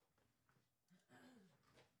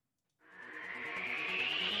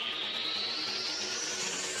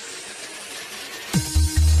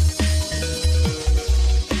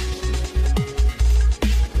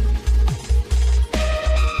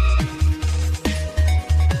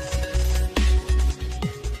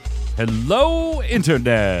Hello,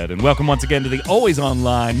 Internet, and welcome once again to the always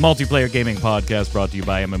online multiplayer gaming podcast brought to you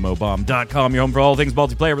by MMOBomb.com, your home for all things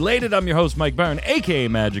multiplayer related. I'm your host, Mike Byrne, aka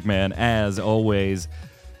Magic Man. As always,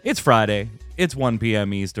 it's Friday. It's 1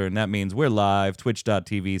 p.m. Eastern. That means we're live,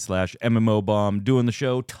 twitch.tv/MMOBomb, doing the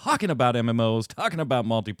show, talking about MMOs, talking about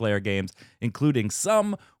multiplayer games, including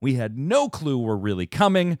some we had no clue were really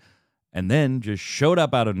coming, and then just showed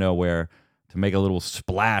up out of nowhere to make a little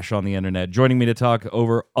splash on the internet. Joining me to talk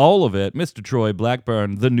over all of it, Mr. Troy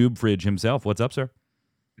Blackburn, the Noob Fridge himself. What's up, sir?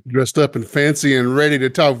 Dressed up and fancy and ready to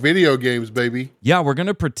talk video games, baby. Yeah, we're going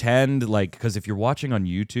to pretend like, because if you're watching on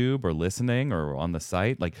YouTube or listening or on the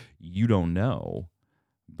site, like, you don't know.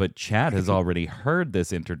 But Chad has already heard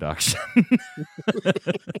this introduction.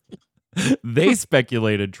 They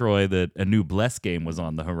speculated, Troy, that a new Bless game was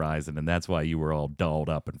on the horizon, and that's why you were all dolled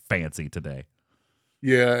up and fancy today.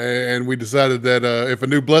 Yeah, and we decided that if a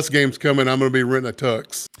new Bless game's coming, I'm going to be renting a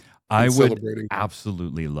tux. I would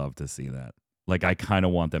absolutely love to see that. Like, I kind of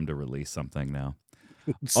want them to release something now.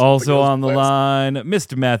 Also on the line,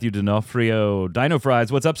 Mr. Matthew D'Onofrio, Dino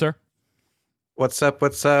Fries. What's up, sir? What's up?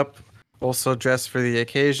 What's up? Also dressed for the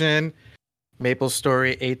occasion. Maple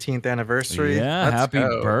Story 18th anniversary. Yeah, happy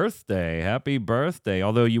birthday. Happy birthday.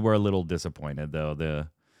 Although you were a little disappointed, though.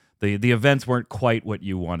 The events weren't quite what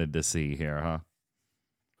you wanted to see here, huh?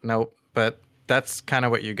 Nope, but that's kind of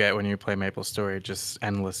what you get when you play Maple Story, just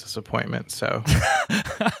endless disappointment, so...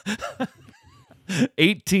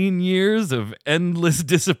 18 years of endless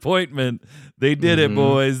disappointment. They did it,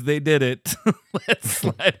 boys. They did it. Let's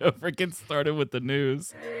slide over. Get started with the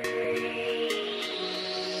news.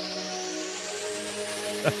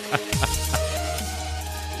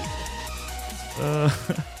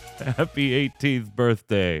 Happy 18th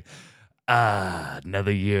birthday.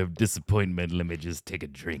 Another year of disappointment. Let me just take a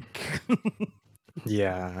drink.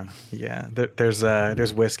 Yeah.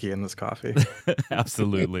 There's whiskey in this coffee.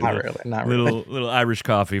 Absolutely. Not really. Little Irish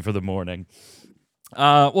coffee for the morning.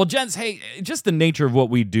 Well, gents, hey, just the nature of what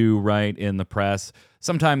we do, right, in the press.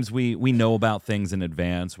 Sometimes we know about things in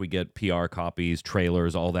advance. We get PR copies,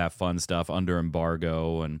 trailers, all that fun stuff under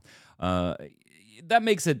embargo, and that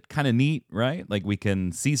makes it kind of neat, right? Like, we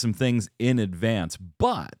can see some things in advance.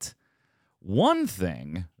 But one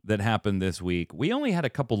thing that happened this week, we only had a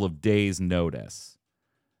couple of days' notice.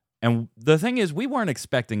 And the thing is, we weren't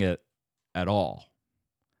expecting it at all.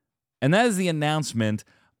 And that is the announcement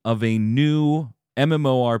of a new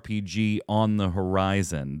MMORPG on the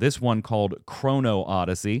horizon. This one called Chrono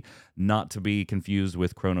Odyssey, not to be confused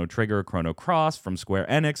with Chrono Trigger, Chrono Cross from Square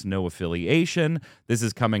Enix, no affiliation. This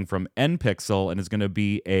is coming from NPixel and is going to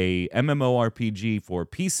be a MMORPG for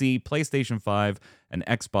PC, PlayStation 5, and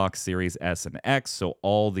Xbox Series S and X, so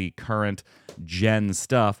all the current gen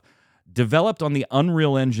stuff, developed on the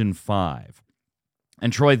Unreal Engine 5.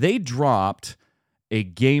 And Troy, they dropped a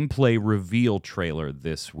gameplay reveal trailer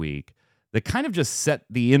this week that kind of just set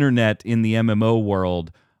the internet in the MMO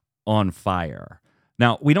world on fire.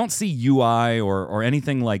 Now, we don't see UI or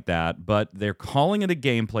anything like that, but they're calling it a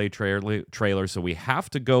gameplay trailer, so we have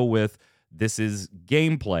to go with this is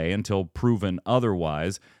gameplay until proven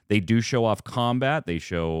otherwise. They do show off combat. They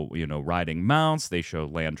show, riding mounts. They show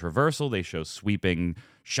land traversal. They show sweeping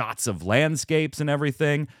shots of landscapes and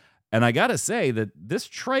everything. And I gotta say that this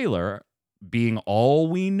trailer, being all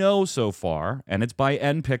we know so far, and it's by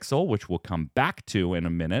NPixel, which we'll come back to in a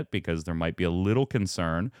minute because there might be a little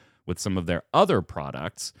concern with some of their other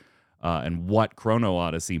products and what Chrono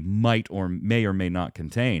Odyssey might or may not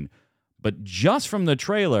contain. But just from the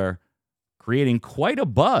trailer, creating quite a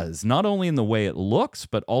buzz, not only in the way it looks,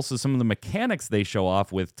 but also some of the mechanics they show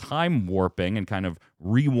off with time warping and kind of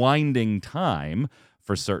rewinding time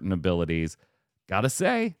for certain abilities. Gotta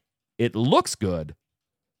say, it looks good.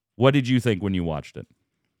 What did you think when you watched it?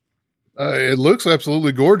 It looks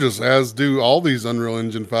absolutely gorgeous, as do all these Unreal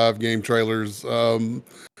Engine 5 game trailers.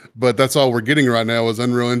 But that's all we're getting right now is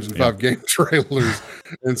Unreal Engine 5 game trailers.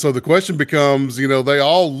 And so the question becomes, they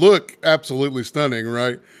all look absolutely stunning,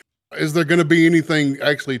 right? Is there going to be anything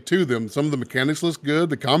actually to them? Some of the mechanics look good.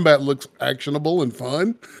 The combat looks actionable and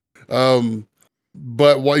fun.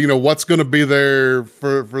 But what's going to be there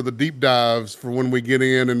for the deep dives for when we get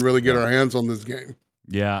in and really get our hands on this game?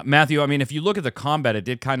 Yeah, Matthew, I mean, if you look at the combat, it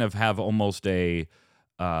did kind of have almost a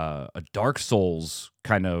Dark Souls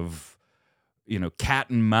kind of, cat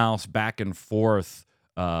and mouse back and forth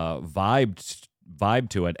vibe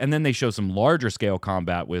to it. And then they show some larger scale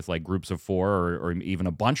combat with like groups of 4 or even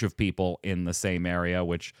a bunch of people in the same area,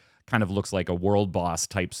 which kind of looks like a world boss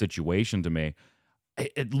type situation to me.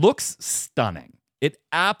 It looks stunning. It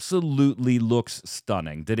absolutely looks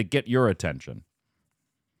stunning. Did it get your attention?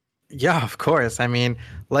 Yeah, of course. I mean,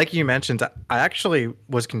 like you mentioned, I actually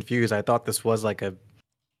was confused. I thought this was like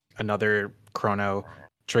another Chrono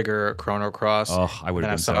Trigger Chrono Cross, Oh, I would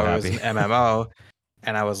and then have I been so saw it was happy. an MMO,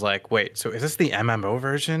 and I was like, wait, so is this the MMO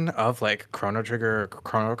version of like Chrono Trigger or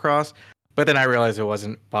Chrono Cross? But then I realized it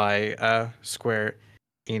wasn't by Square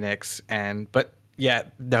Enix, but yeah,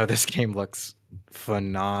 no, this game looks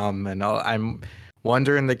phenomenal. I'm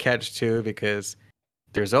wondering the catch too, because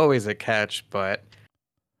there's always a catch, but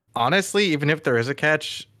honestly, even if there is a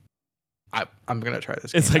catch, I'm gonna try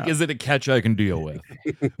this It's game like, out. is it a catch I can deal with?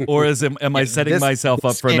 Or am I Yeah, setting myself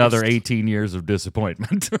up this for game another is 18 years of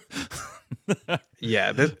disappointment?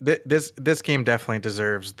 yeah, this game definitely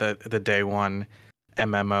deserves the day one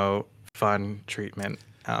MMO fun treatment.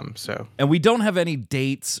 So And we don't have any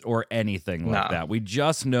dates or anything like no, that. We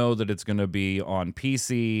just know that it's going to be on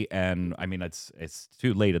PC, and I mean it's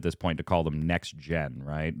too late at this point to call them next gen,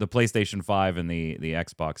 right? The PlayStation 5 and the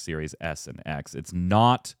Xbox Series S and X. It's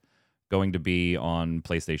not going to be on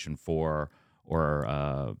PlayStation 4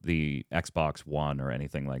 or the Xbox One or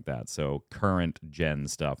anything like that. So current gen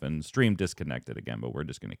stuff, and stream disconnected again, but we're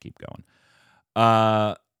just going to keep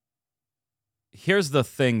going. Here's the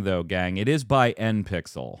thing, though, gang. It is by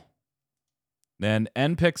NPixel. And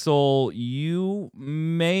NPixel, you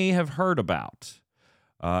may have heard about.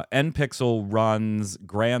 NPixel runs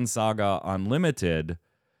Grand Saga Unlimited,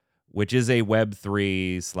 which is a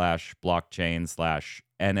Web3 / blockchain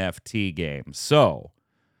 / NFT game. So,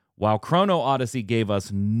 while Chrono Odyssey gave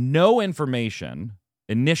us no information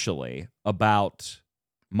initially about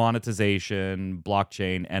monetization,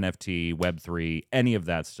 blockchain, NFT, Web3, any of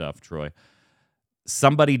that stuff, Troy,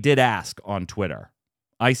 somebody did ask on Twitter.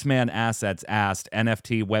 Iceman Assets asked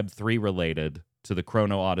NFT Web3 related to the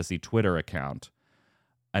Chrono Odyssey Twitter account,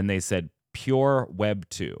 and they said pure Web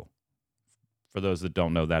 2. For those that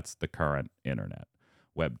don't know, that's the current internet,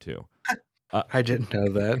 Web 2. I didn't know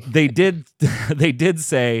that. They did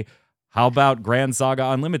say, how about Grand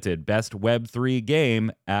Saga Unlimited, best Web3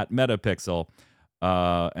 game at Metapixel?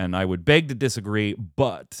 And I would beg to disagree,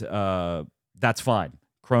 but that's fine.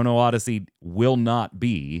 Chrono Odyssey will not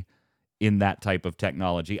be in that type of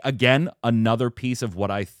technology. Again, another piece of what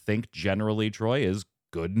I think generally, Troy, is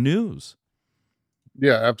good news.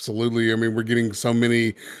 Yeah, absolutely. I mean, we're getting so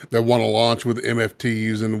many that want to launch with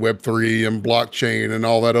MFTs and Web3 and blockchain and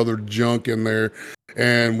all that other junk in there.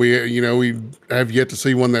 And we have yet to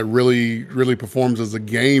see one that really, really performs as a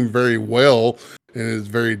game very well and is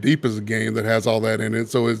very deep as a game that has all that in it.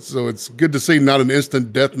 So it's good to see not an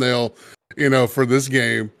instant death knell, for this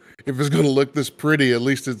game. If it's going to look this pretty, at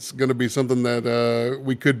least it's going to be something that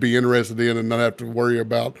we could be interested in and not have to worry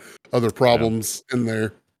about other problems in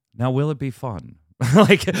there. Now, will it be fun?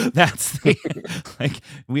 Like, that's the like,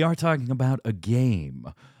 we are talking about a game.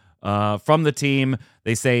 From the team,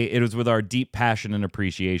 they say it was with our deep passion and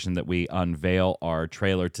appreciation that we unveil our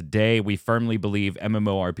trailer today. We firmly believe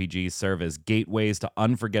MMORPGs serve as gateways to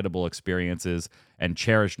unforgettable experiences and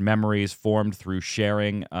cherished memories formed through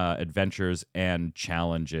sharing adventures and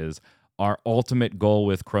challenges. Our ultimate goal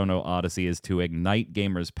with Chrono Odyssey is to ignite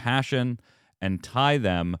gamers' passion and tie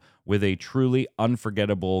them with a truly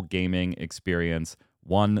unforgettable gaming experience,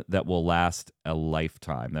 one that will last a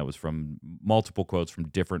lifetime. That was from multiple quotes from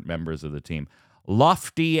different members of the team.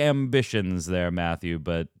 Lofty ambitions there, Matthew,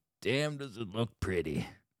 but damn, does it look pretty.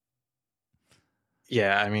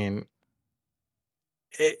 Yeah, I mean,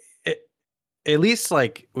 it at least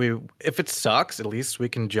like if it sucks, at least we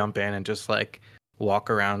can jump in and just like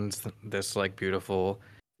walk around this like beautiful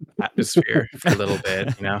atmosphere for a little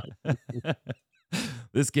bit,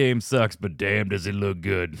 This game sucks, but damn, does it look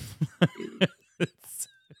good.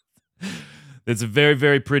 It's a very,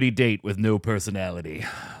 very pretty date with no personality.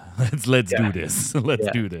 Let's do this.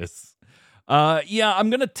 Let's do this. I'm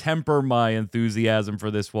going to temper my enthusiasm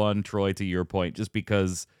for this one, Troy, to your point, just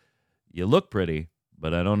because you look pretty,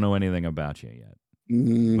 but I don't know anything about you yet.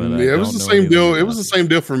 It was the same deal. It was the same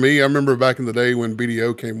deal for me. I remember back in the day when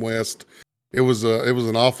BDO came west. It was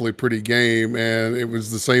an awfully pretty game, and it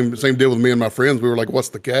was the same deal with me and my friends. We were like, "What's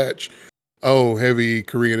the catch?" Oh, heavy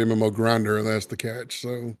Korean MMO grinder, and that's the catch.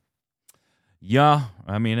 So, yeah,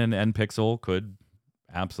 I mean, an NPixel could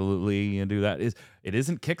absolutely do that. It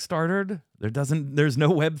isn't Kickstartered. There's no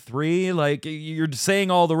Web3. Like, you're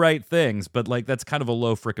saying all the right things, but like that's kind of a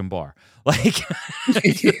low freaking bar. Like,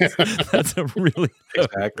 that's a really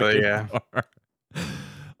exactly bar.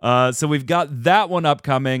 So we've got that one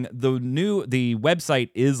upcoming. The website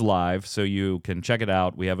is live, so you can check it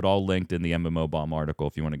out. We have it all linked in the MMO Bomb article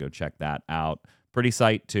if you want to go check that out. Pretty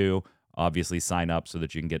site too. Obviously, sign up so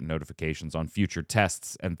that you can get notifications on future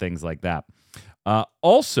tests and things like that.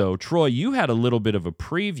 Also, Troy, you had a little bit of a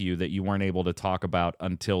preview that you weren't able to talk about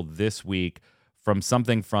until this week from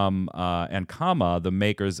something from Ankama, the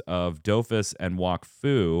makers of Dofus and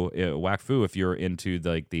Wakfu. Wakfu, if you're into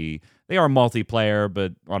they are multiplayer,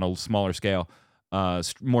 but on a smaller scale,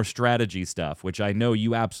 more strategy stuff, which I know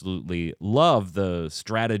you absolutely love the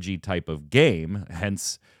strategy type of game,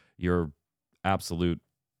 hence your absolute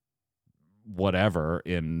whatever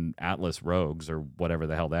in Atlas Rogues or whatever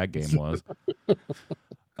the hell that game was. It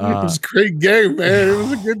was a great game, man. It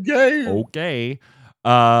was a good game. Okay.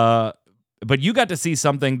 But you got to see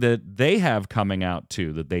something that they have coming out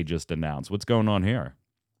too that they just announced. What's going on here?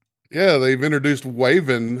 Yeah, they've introduced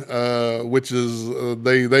Waven, which is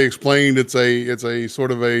they explained it's a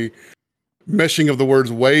sort of a meshing of the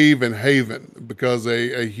words wave and haven, because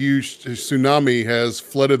a huge tsunami has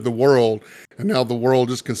flooded the world, and now the world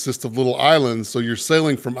just consists of little islands. So you're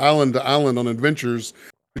sailing from island to island on adventures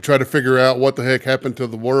to try to figure out what the heck happened to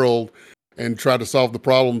the world and try to solve the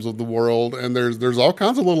problems of the world. And there's all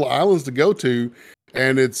kinds of little islands to go to,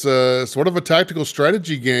 and it's sort of a tactical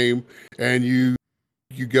strategy game. And you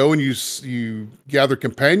go and you gather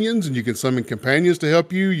companions, and you can summon companions to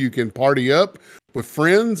help you. You can party up with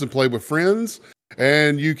friends and play with friends,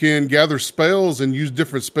 and you can gather spells and use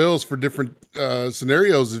different spells for different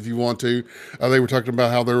scenarios if you want to. They were talking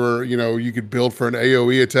about how there were, you could build for an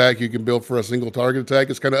AoE attack, you can build for a single target attack.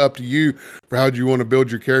 It's kind of up to you for how you want to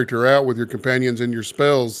build your character out with your companions and your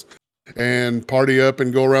spells, and party up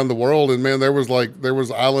and go around the world. And man, there was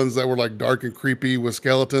islands that were like dark and creepy with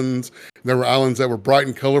skeletons. There were islands that were bright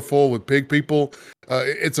and colorful with pig people.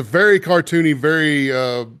 It's a very cartoony, very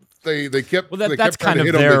they kept that's kind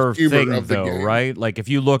of their thing though, right? Like if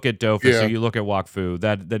you look at Dofus or you look at Wakfu,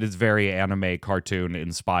 that is very anime cartoon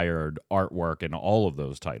inspired artwork in all of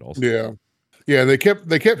those titles. Yeah, they kept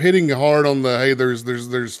hitting hard on the, hey,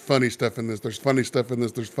 there's funny stuff in this, there's funny stuff in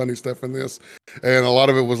this, there's funny stuff in this, and a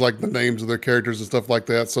lot of it was like the names of their characters and stuff like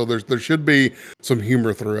that. So there should be some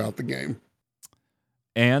humor throughout the game.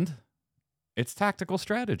 And it's tactical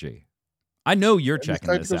strategy. I know you're checking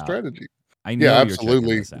this out. Strategy. I know you're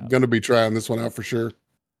absolutely going to be trying this one out for sure.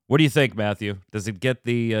 What do you think, Matthew? Does it get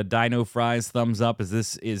the Dino Fries thumbs up? Is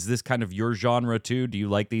this kind of your genre too? Do you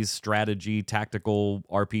like these strategy, tactical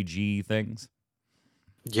RPG things?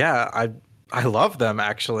 Yeah, I love them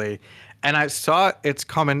actually, and I saw it's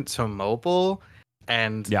coming to mobile,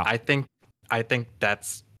 and I think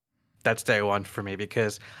that's day one for me,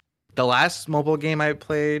 because the last mobile game I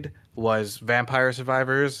played was Vampire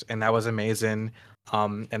Survivors, and that was amazing.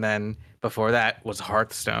 And then before that was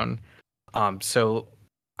Hearthstone. So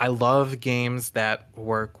I love games that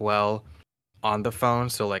work well on the phone.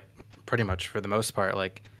 So like pretty much for the most part,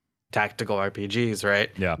 like tactical RPGs,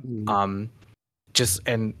 right? Yeah.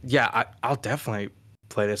 I'll definitely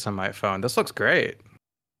play this on my phone. This looks great.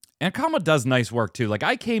 And Kama does nice work too. Like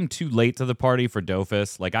I came too late to the party for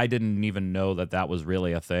Dofus. Like I didn't even know that was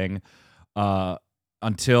really a thing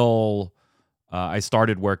until I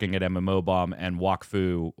started working at MMO Bomb and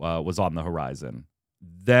Wakfu was on the horizon.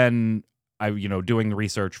 Then I, doing the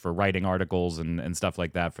research for writing articles and stuff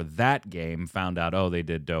like that for that game, found out, they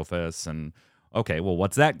did Dofus, and okay, well,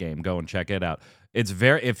 what's that game? Go and check it out. It's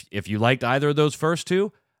very, if you liked either of those first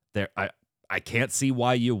two, I can't see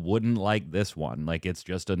why you wouldn't like this one. Like it's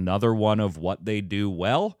just another one of what they do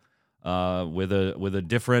well, with a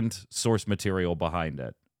different source material behind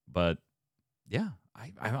it. But yeah,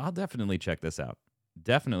 I'll definitely check this out.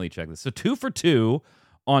 Definitely check this. So 2 for 2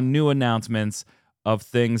 on new announcements of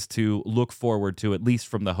things to look forward to, at least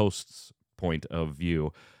from the host's point of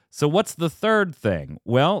view. So what's the third thing?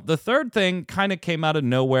 Well, the third thing kind of came out of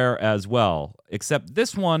nowhere as well, except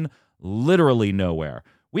this one literally nowhere.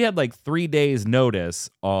 We had like 3 days notice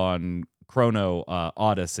on Chrono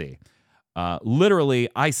Odyssey. Literally,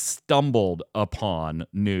 I stumbled upon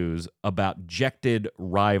news about Jected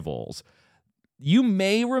Rivals. You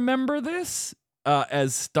may remember this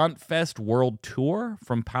as Stuntfest World Tour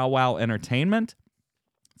from Powwow Entertainment.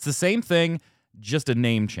 It's the same thing, just a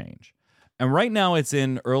name change. And right now it's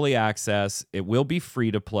in early access. It will be free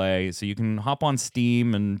to play, so you can hop on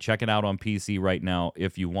Steam and check it out on PC right now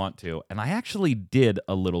if you want to. And I actually did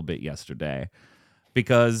a little bit yesterday,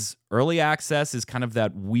 because early access is kind of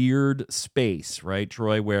that weird space, right,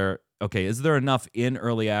 Troy, where, okay, is there enough in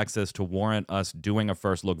early access to warrant us doing a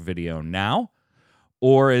first look video now?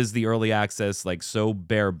 Or is the early access like so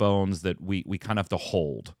bare bones that we kind of have to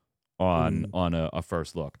hold on a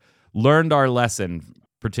first look? Learned our lesson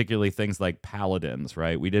particularly things like Paladins,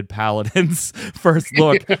 right? We did Paladins first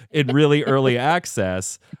look in really early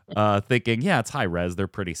access, thinking, yeah, it's high res, they're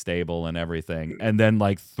pretty stable and everything. And then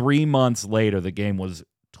like 3 months later, the game was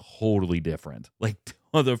totally different. Like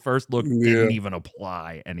the first look didn't even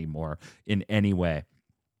apply anymore in any way.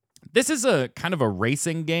 This is a kind of a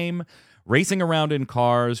racing game, racing around in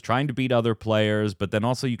cars, trying to beat other players, but then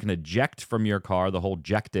also you can eject from your car, the whole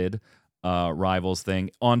ejected rivals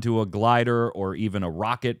thing, onto a glider or even a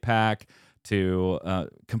rocket pack to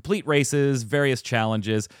complete races, various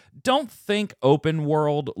challenges. Don't think open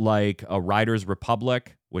world like a Riders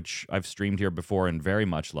Republic, which I've streamed here before and very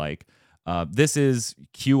much like. This is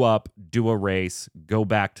queue up, do a race, go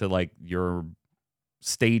back to like your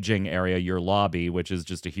staging area, your lobby, which is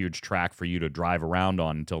just a huge track for you to drive around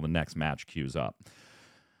on until the next match queues up.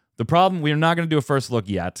 The problem, we're not going to do a first look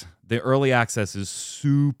yet. The early access is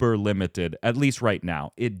super limited, at least right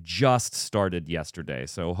now. It just started yesterday,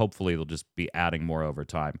 so hopefully they'll just be adding more over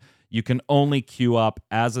time. You can only queue up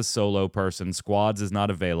as a solo person. Squads is not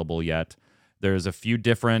available yet. There's a few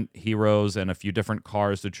different heroes and a few different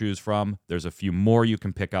cars to choose from. There's a few more you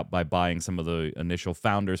can pick up by buying some of the initial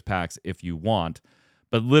Founders Packs if you want.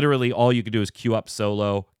 But literally all you can do is queue up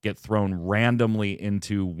solo, get thrown randomly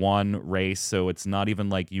into one race, so it's not even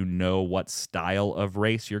like you know what style of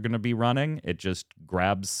race you're going to be running. It just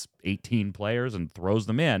grabs 18 players and throws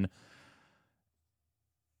them in.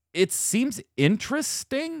 It seems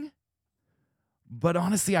interesting, but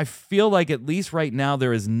honestly, I feel like at least right now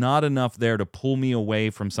there is not enough there to pull me away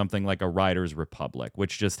from something like a Riders Republic,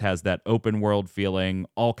 which just has that open world feeling,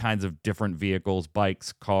 all kinds of different vehicles,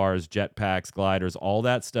 bikes, cars, jetpacks, gliders, all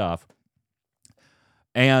that stuff.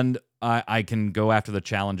 And I can go after the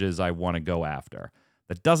challenges I want to go after.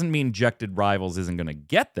 That doesn't mean Ejected Rivals isn't going to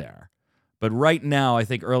get there. But right now, I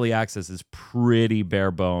think early access is pretty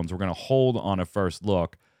bare bones. We're going to hold on a first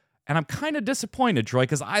look. And I'm kind of disappointed, Troy,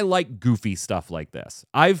 because I like goofy stuff like this.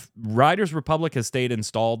 Riders Republic has stayed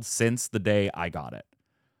installed since the day I got it.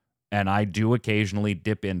 And I do occasionally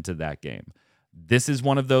dip into that game. This is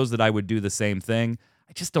one of those that I would do the same thing.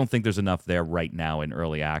 I just don't think there's enough there right now in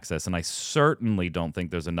early access. And I certainly don't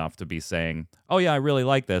think there's enough to be saying, oh yeah, I really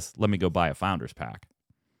like this. Let me go buy a Founders Pack.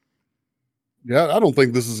 Yeah, I don't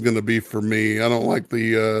think this is going to be for me. I don't like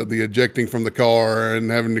the ejecting from the car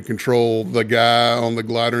and having to control the guy on the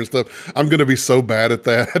glider and stuff. I'm going to be so bad at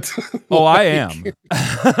that. Oh, I am.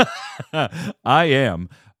 I am.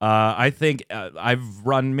 I think I've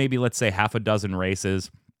run maybe, let's say, half a dozen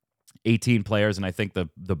races, 18 players, and I think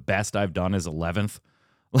the best I've done is 11th.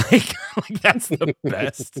 Like that's the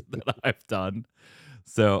best that I've done.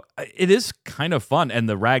 So it is kind of fun. And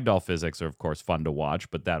the ragdoll physics are, of course, fun to watch,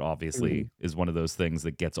 but that obviously is one of those things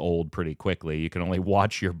that gets old pretty quickly. You can only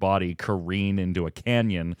watch your body careen into a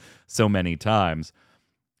canyon so many times.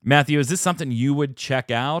 Matthew, is this something you would check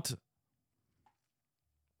out?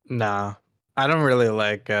 Nah, I don't really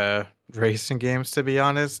like racing games, to be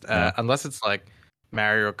honest, unless it's like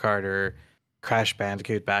Mario Kart or Crash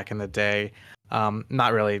Bandicoot back in the day.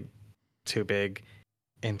 Not really too big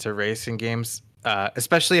into racing games.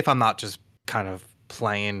 Especially if I'm not just kind of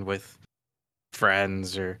playing with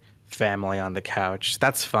friends or family on the couch.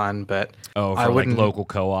 That's fun, but for I wouldn't, like local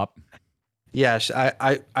co-op. Yeah,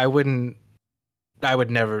 I wouldn't. I would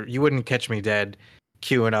never. You wouldn't catch me dead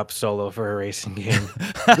queuing up solo for a racing game,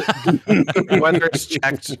 whether it's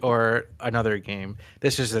checked or another game.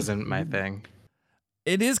 This just isn't my thing.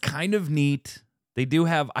 It is kind of neat. They do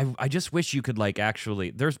have. I just wish you could like actually.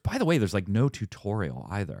 There's like no tutorial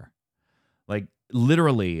either. Like,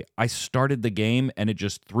 literally, I started the game, and it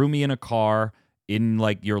just threw me in a car in,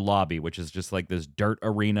 like, your lobby, which is just, like, this dirt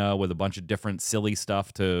arena with a bunch of different silly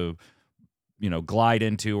stuff to, glide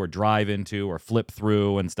into or drive into or flip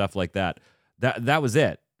through and stuff like that. That was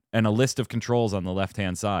it, and a list of controls on the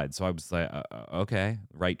left-hand side. So I was like, okay,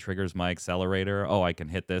 right trigger's my accelerator. Oh, I can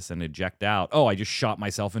hit this and eject out. Oh, I just shot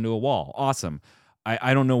myself into a wall. Awesome.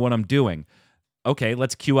 I don't know what I'm doing. Okay,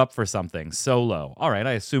 let's queue up for something. Solo. All right,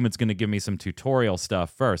 I assume it's going to give me some tutorial stuff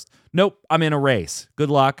first. Nope, I'm in a race. Good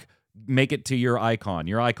luck. Make it to your icon.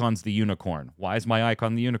 Your icon's the unicorn. Why is my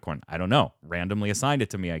icon the unicorn? I don't know. Randomly assigned it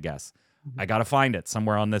to me, I guess. I got to find it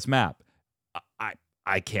somewhere on this map.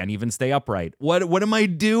 I can't even stay upright. What am I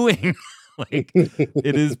doing? Like,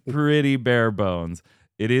 it is pretty bare bones.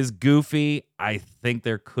 It is goofy. I think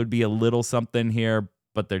there could be a little something here,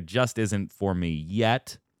 but there just isn't for me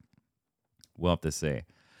yet. We'll have to see.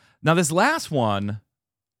 Now, this last one,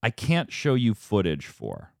 I can't show you footage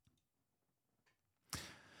for.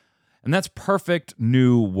 And that's Perfect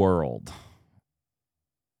New World.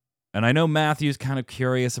 And I know Matthew's kind of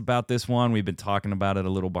curious about this one. We've been talking about it a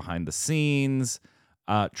little behind the scenes.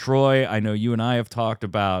 Troy, I know you and I have talked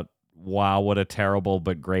about, wow, what a terrible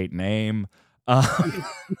but great name.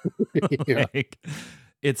 Yeah. Like,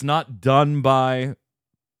 it's not done by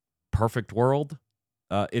Perfect World.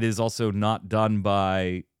 It is also not done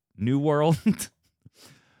by New World.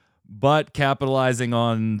 But capitalizing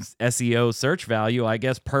on SEO search value, I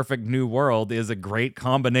guess Perfect New World is a great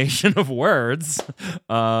combination of words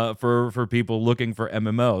for people looking for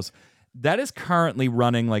MMOs. That is currently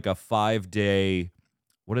running like a 5-day,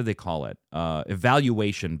 what do they call it?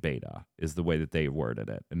 Evaluation beta is the way that they worded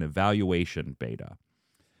it, an evaluation beta.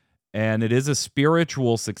 And it is a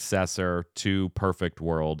spiritual successor to Perfect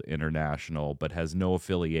World International, but has no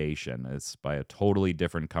affiliation. It's by a totally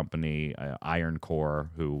different company, Iron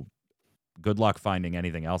Core, who good luck finding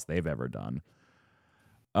anything else they've ever done.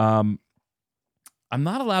 I'm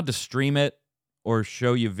not allowed to stream it or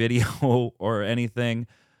show you video or anything,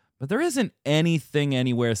 but there isn't anything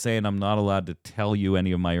anywhere saying I'm not allowed to tell you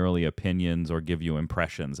any of my early opinions or give you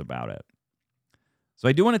impressions about it. So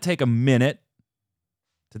I do want to take a minute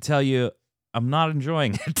to tell you I'm not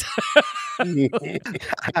enjoying it.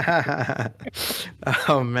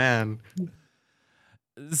 Oh, man.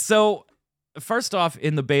 So, first off,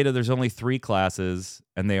 in the beta, there's only 3 classes,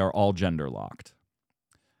 and they are all gender locked.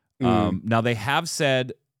 Now, they have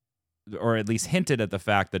said, or at least hinted at the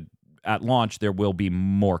fact that at launch there will be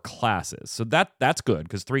more classes. So that's good,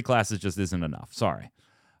 because 3 classes just isn't enough. Sorry.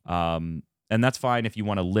 And that's fine if you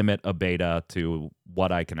want to limit a beta to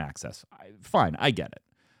what I can access. Fine, I get it.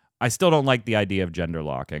 I still don't like the idea of gender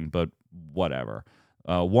locking, but whatever.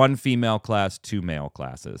 1 female class, 2 male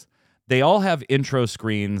classes. They all have intro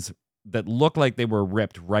screens that look like they were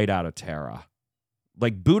ripped right out of Terra.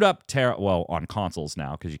 Like, boot up Terra, well, on consoles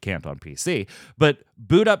now, because you can't on PC, but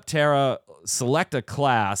boot up Terra, select a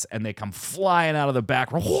class, and they come flying out of the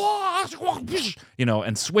back, and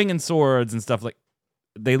swinging swords and stuff. Like,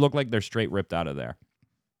 they look like they're straight ripped out of there.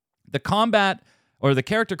 The combat, or the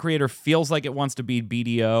character creator, feels like it wants to be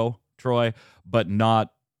BDO, Troy, but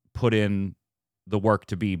not put in the work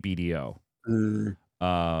to be BDO.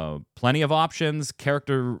 Plenty of options.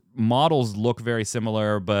 Character models look very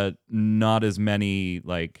similar, but not as many,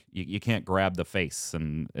 like, you can't grab the face,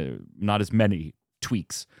 and not as many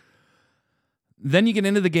tweaks. Then you get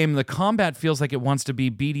into the game, and the combat feels like it wants to be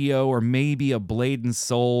BDO or maybe a Blade and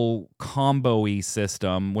Soul combo-y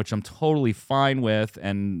system, which I'm totally fine with,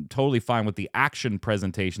 and totally fine with the action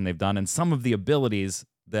presentation they've done. And some of the abilities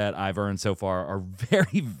that I've earned so far are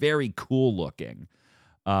very, very cool looking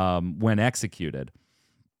when executed.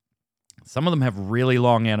 Some of them have really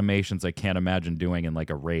long animations I can't imagine doing in like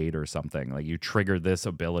a raid or something. Like, you trigger this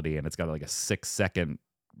ability, and it's got like a 6-second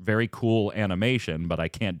very cool animation, but I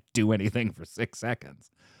can't do anything for 6 seconds.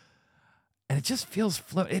 And it just feels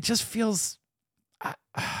I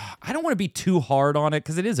don't want to be too hard on it,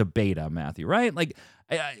 because it is a beta, Matthew, right? Like,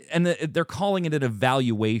 they're calling it an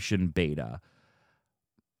evaluation beta.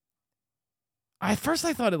 At first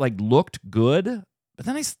I thought it like looked good, but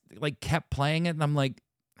then I like kept playing it, and I'm like,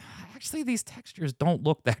 actually, these textures don't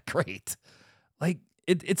look that great. Like,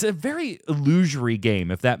 it's a very illusory game,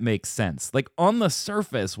 if that makes sense. Like, on the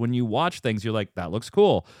surface, when you watch things, you're like, that looks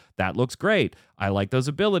cool. That looks great. I like those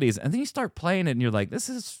abilities. And then you start playing it, and you're like, this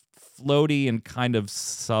is floaty and kind of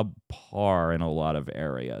subpar in a lot of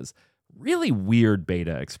areas. Really weird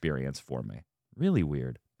beta experience for me. Really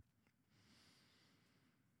weird.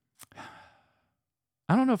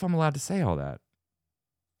 I don't know if I'm allowed to say all that.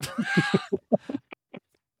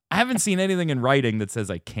 I haven't seen anything in writing that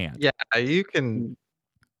says I can't. Yeah, you can.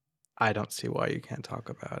 I don't see why you can't talk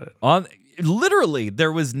about it. Literally,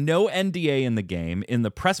 there was no NDA in the game. In the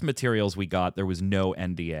press materials we got, there was no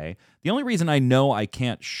NDA. The only reason I know I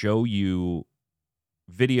can't show you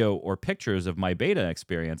video or pictures of my beta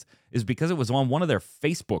experience is because it was on one of their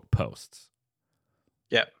Facebook posts.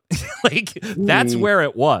 Yep. Like, that's where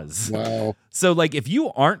it was. Wow. So, like, if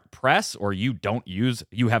you aren't press, or you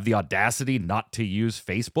have the audacity not to use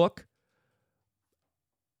Facebook,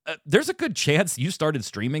 there's a good chance you started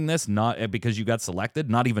streaming this not because you got selected,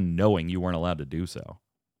 not even knowing you weren't allowed to do so.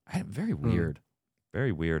 Very weird.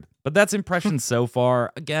 Very weird. But that's impressions so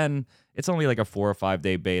far. Again, it's only like a 4 or 5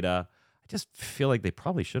 day beta. I just feel like they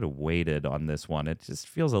probably should have waited on this one. It just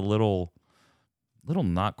feels a little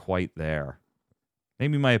not quite there.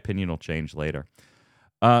 Maybe my opinion will change later.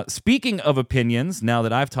 Speaking of opinions, now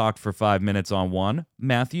that I've talked for 5 minutes on one,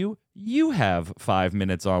 Matthew, you have 5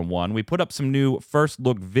 minutes on one. We put up some new first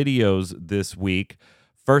look videos this week.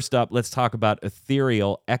 First up, let's talk about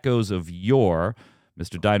Ethyrial Echoes of Yore.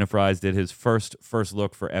 Mr. Dinofries did his first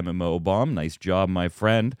look for MMO Bomb. Nice job, my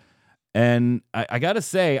friend. And I got to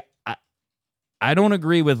say, I don't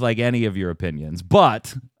agree with like any of your opinions,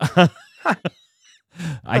 but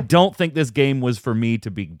I don't think this game was for me to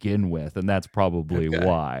begin with, and that's probably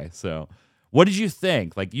why. So, what did you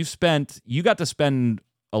think? Like you got to spend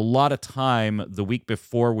a lot of time the week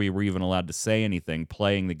before we were even allowed to say anything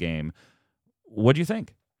playing the game. What do you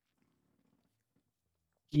think?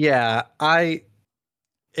 Yeah,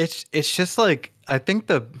 it's just like I think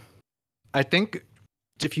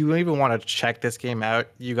if you even want to check this game out,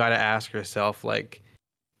 you got to ask yourself like,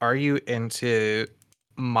 are you into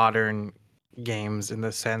modern games in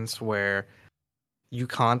the sense where you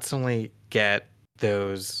constantly get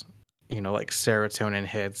those, like serotonin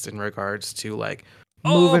hits in regards to like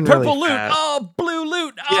moving purple really loot. fast. Oh, blue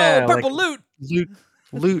loot. Yeah, Oh, purple like loot.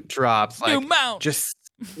 loot drops, New like mount. just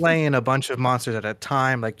slaying a bunch of monsters at a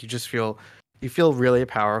time. Like you feel really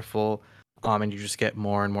powerful, and you just get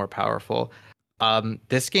more and more powerful.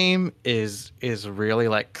 This game is really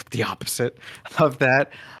like the opposite of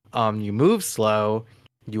that. You move slow,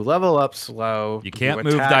 you level up slow, You can't you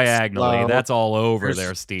move attack diagonally. slow. That's all over There's-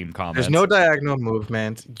 their Steam comments. There's no diagonal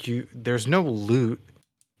movement. There's no loot.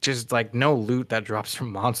 Just like no loot that drops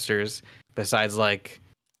from monsters besides like,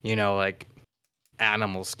 like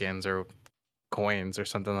animal skins or coins or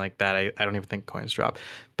something like that. I don't even think coins drop.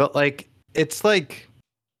 But like it's like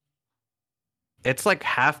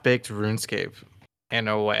half-baked RuneScape in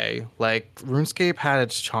a way. Like RuneScape had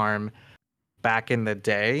its charm back in the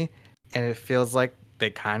day, and it feels like they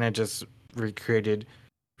kind of just recreated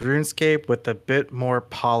RuneScape with a bit more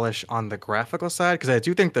polish on the graphical side, because I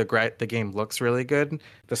do think the game looks really good.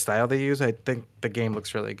 The style they use, I think the game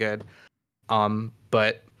looks really good.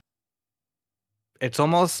 But it's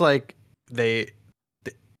almost like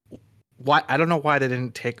why I don't know why they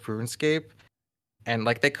didn't take RuneScape, and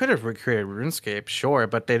like they could have recreated RuneScape, sure,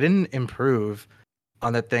 but they didn't improve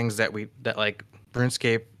on the things that like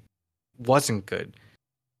RuneScape wasn't good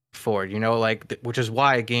for, like which is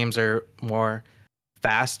why games are more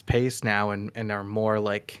fast paced now and are more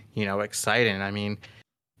like, exciting. I mean,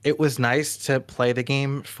 it was nice to play the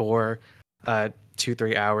game for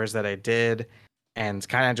 2-3 hours that I did and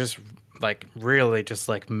kind of just like really just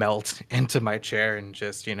like melt into my chair and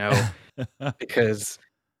just, because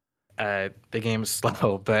the game is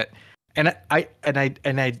slow, but I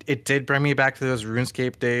it did bring me back to those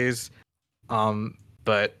RuneScape days.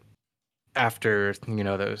 But after,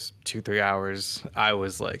 those 2-3 hours, I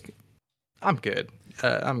was like, I'm good.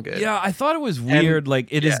 I'm good. Yeah, I thought it was weird. Like,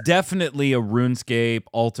 it is definitely a RuneScape,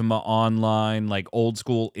 Ultima Online, like old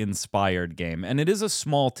school inspired game. And it is a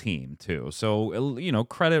small team, too. So,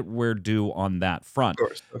 credit where due on that front. Of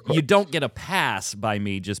course. You don't get a pass by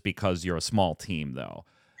me just because you're a small team, though.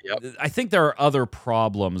 Yep. I think there are other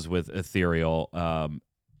problems with Ethyrial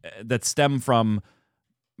that stem from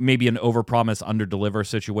maybe an overpromise, underdeliver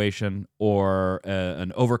situation or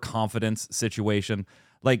an overconfidence situation.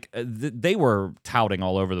 Like, they were touting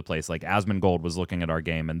all over the place. Like, Asmongold was looking at our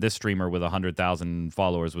game, and this streamer with 100,000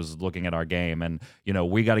 followers was looking at our game, and,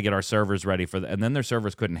 we got to get our servers ready for and then their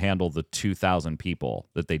servers couldn't handle the 2,000 people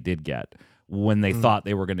that they did get when they thought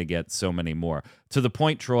they were going to get so many more. To the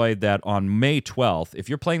point, Troy, that on May 12th, if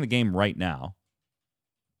you're playing the game right now,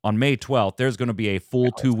 on May 12th, there's going to be a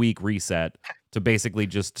full 2-week reset to basically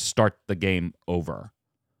just start the game over.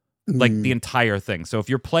 Like, the entire thing. So if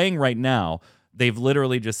you're playing right now, they've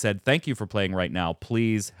literally just said, thank you for playing right now.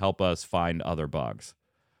 Please help us find other bugs.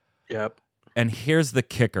 Yep. And here's the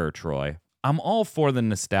kicker, Troy. I'm all for the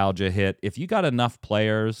nostalgia hit. If you got enough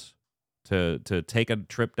players to take a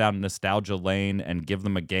trip down nostalgia lane and give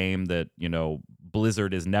them a game that,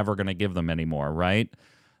 Blizzard is never going to give them anymore, right?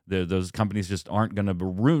 Those companies just aren't going to...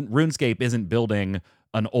 RuneScape isn't building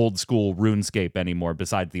an old school RuneScape anymore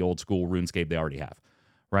besides the old school RuneScape they already have,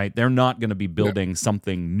 right? They're not going to be building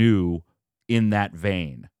something new in that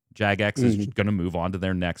vein. Jagex is going to move on to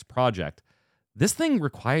their next project. This thing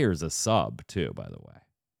requires a sub too, by the way.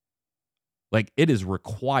 Like, it is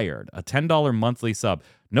required. A $10 monthly sub.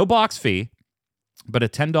 No box fee, but a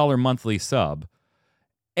 $10 monthly sub.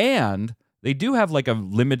 And they do have like a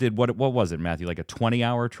limited, what was it, Matthew? Like a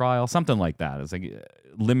 20-hour trial? Something like that. It's like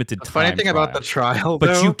limited time. The funny thing about the trial, but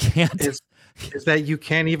though, you can't. is that you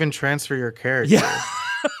can't even transfer your character. Yeah.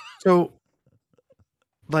 So,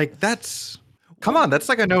 like, that's... Come on, that's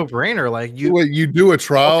like a no-brainer. Like you do a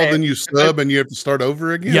trial, then you sub, and you have to start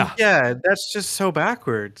over again. Yeah, that's just so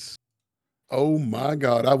backwards. Oh my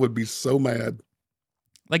god, I would be so mad.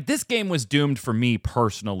 Like, this game was doomed for me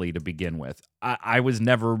personally to begin with. I was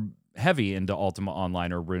never heavy into Ultima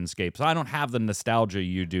Online or RuneScape, so I don't have the nostalgia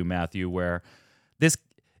you do, Matthew, where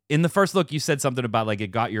in the first look, you said something about like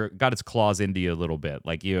it got its claws into you a little bit.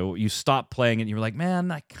 Like you stopped playing it and you were like,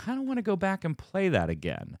 man, I kind of want to go back and play that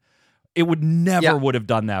again. It would never would have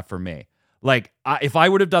done that for me. Like if I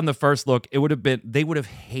would have done the first look, it would have been, they would have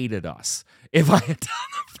hated us if I had done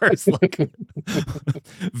the first look.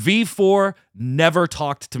 V4 never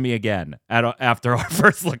talked to me again after our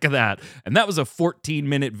first look of that. And that was a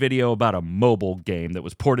 14-minute video about a mobile game that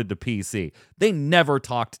was ported to PC. They never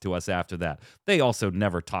talked to us after that. They also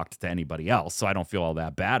never talked to anybody else, so I don't feel all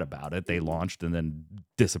that bad about it. They launched and then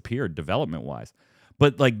disappeared development-wise.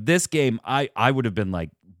 But like this game, I would have been like,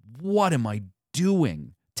 what am I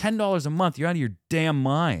doing? $10 a month, you're out of your damn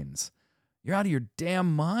minds. You're out of your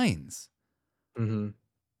damn minds. Mm-hmm.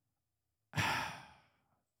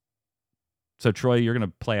 So Troy, you're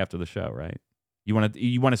gonna play after the show, right? You want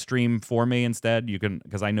to stream for me instead? You can,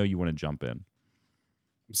 because I know you want to jump in.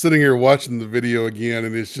 I'm sitting here watching the video again,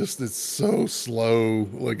 and it's so slow.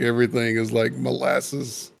 Like everything is like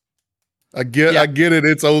molasses. I get it.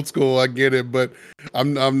 It's old school. I get it, but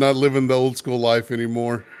I'm not living the old school life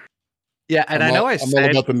anymore. Yeah, and I'm all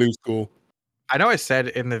about the new school. I know I said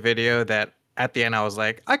in the video that at the end I was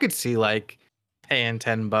like, I could see like paying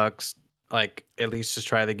 $10, like at least to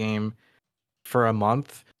try the game for a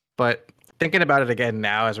month. But thinking about it again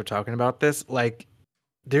now as we're talking about this, like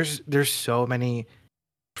there's so many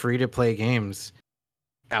free to play games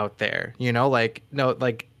out there. You know, like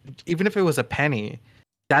even if it was a penny,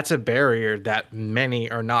 that's a barrier that many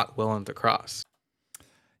are not willing to cross.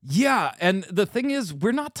 Yeah, and the thing is,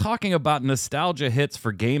 we're not talking about nostalgia hits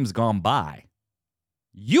for games gone by.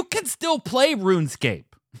 You can still play RuneScape.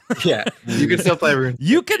 Yeah, you can still play RuneScape.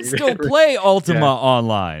 You can still play Ultima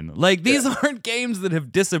Online. Like, these aren't games that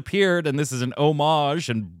have disappeared and this is an homage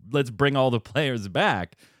and let's bring all the players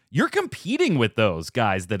back. You're competing with those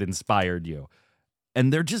guys that inspired you.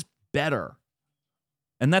 And they're just better.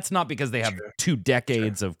 And that's not because they have 2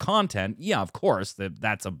 decades of content. Yeah, of course,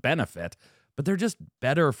 that's a benefit. But they're just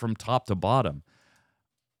better from top to bottom.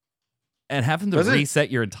 And having to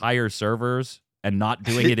reset your entire servers and not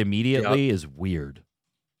doing it immediately is weird.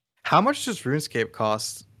 How much does RuneScape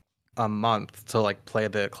cost a month to like play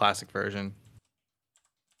the classic version?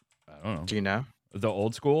 I don't know. Do you know? The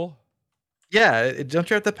old school? Yeah, don't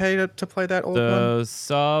you have to pay to play that old one? The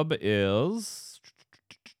sub is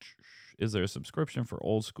there a subscription for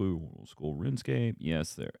old school RuneScape?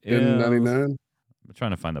 Yes, there is. $10.99. I'm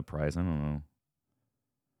trying to find the price. I don't know.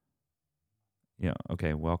 Yeah,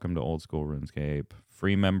 okay. Welcome to Old School RuneScape.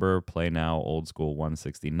 Free member, play now, Old School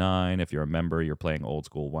 169. If you're a member, you're playing Old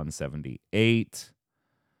School 178.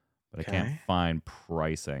 But I can't find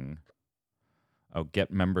pricing. Oh,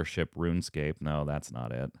 get membership RuneScape. No, that's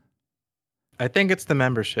not it. I think it's the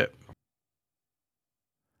membership.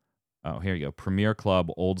 Oh, here you go. Premier Club,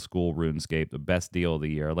 Old School RuneScape, the best deal of the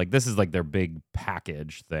year. Like, this is like their big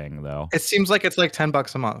package thing, though. It seems like it's like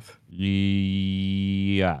 $10 a month.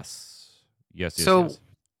 Yes. So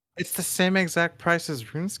it's the same exact price as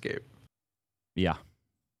RuneScape. Yeah.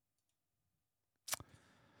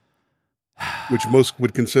 Which most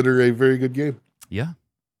would consider a very good game. Yeah.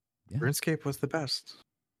 RuneScape was the best.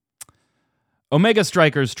 Omega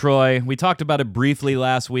Strikers, Troy. We talked about it briefly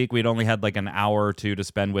last week. We'd only had like an hour or two to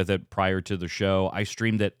spend with it prior to the show. I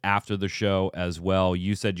streamed it after the show as well.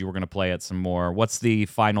 You said you were going to play it some more. What's the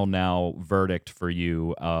final now verdict for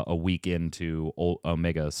you a week into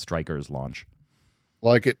Omega Strikers launch?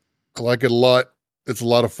 Like it. I like it a lot. It's a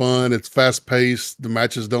lot of fun. It's fast paced. The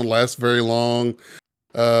matches don't last very long.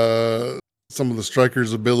 Some of the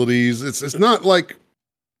strikers' abilities. It's not like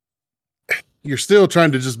you're still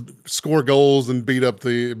trying to just score goals and beat up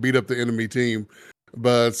the enemy team.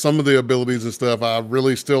 But some of the abilities and stuff, I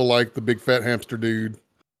really still like the big fat hamster dude.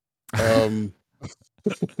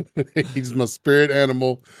 He's my spirit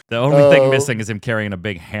animal. The only thing missing is him carrying a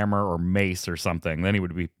big hammer or mace or something. Then he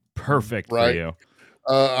would be perfect for you.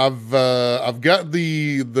 I've got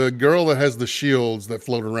the girl that has the shields that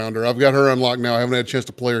float around her. I've got her unlocked now. I haven't had a chance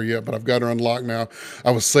to play her yet, but I've got her unlocked now. I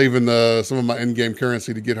was saving some of my in-game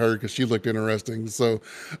currency to get her because she looked interesting. So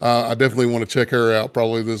I definitely want to check her out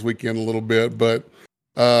probably this weekend a little bit. But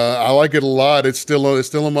I like it a lot. It's still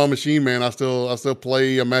on my machine, man. I still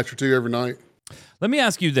play a match or two every night. Let me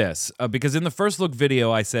ask you this, because in the first look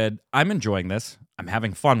video, I said I'm enjoying this. I'm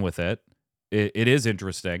having fun with it. It is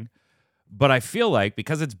interesting. But I feel like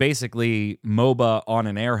because it's basically MOBA on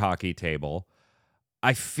an air hockey table,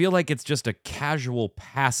 I feel like it's just a casual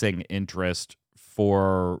passing interest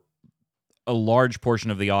for a large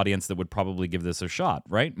portion of the audience that would probably give this a shot,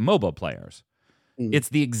 right? MOBA players. It's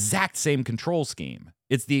the exact same control scheme.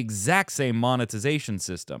 It's the exact same monetization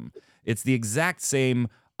system. It's the exact same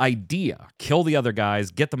idea. Kill the other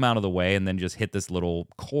guys, get them out of the way, and then just hit this little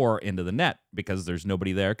core into the net because there's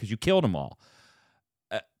nobody there because you killed them all.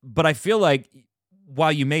 But I feel like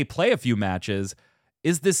while you may play a few matches,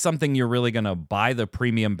 is this something you're really going to buy the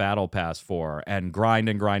premium battle pass for and grind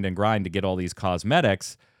and grind and grind to get all these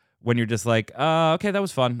cosmetics when you're just like, okay, that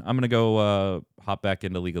was fun. I'm going to go hop back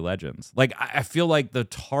into League of Legends. Like, I feel like the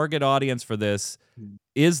target audience for this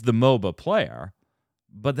is the MOBA player,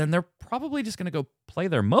 but then they're probably just going to go play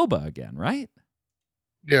their MOBA again, right?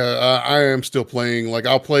 Yeah, I am still playing. Like,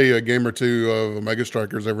 I'll play a game or two of Omega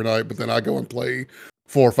Strikers every night, but then I go and play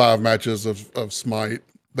 4 or 5 matches of Smite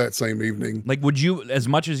that same evening. Like, would you, as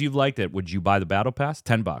much as you've liked it, would you buy the battle pass?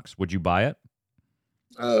 $10. Would you buy it?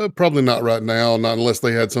 Probably not right now, not unless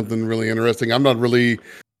they had something really interesting. I'm not really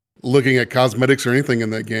looking at cosmetics or anything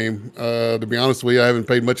in that game. To be honest with you, I haven't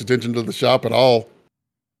paid much attention to the shop at all.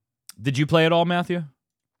 Did you play it all, Matthew?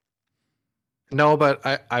 No, but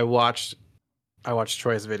I watched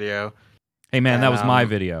Troy's video. Hey, man, that was my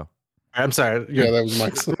video. I'm sorry. Yeah, that was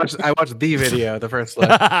my. I watched the video, the first look.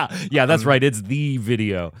 Yeah, that's right. It's the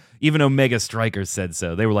video. Even Omega Strikers said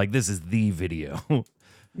so. They were like, this is the video.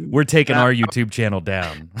 We're taking our YouTube channel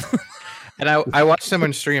down. And I watched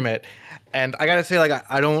someone stream it. And I got to say, like,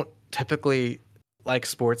 I don't typically like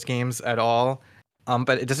sports games at all.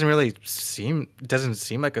 But it doesn't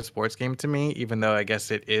seem like a sports game to me, even though I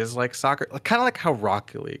guess it is like soccer, kind of like how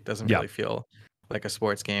Rocket League doesn't really feel like a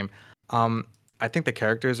sports game. I think the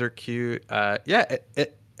characters are cute.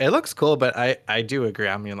 It looks cool, but I do agree.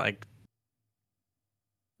 I mean, like,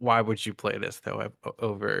 why would you play this though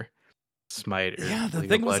over Smite? Or yeah, the League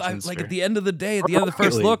thing of was, Legends at the end of the day, at the end of the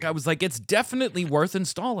first look, I was like, it's definitely worth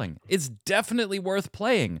installing. It's definitely worth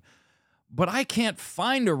playing. But I can't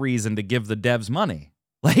find a reason to give the devs money.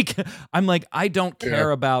 Like, I'm like, I don't care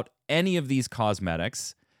about any of these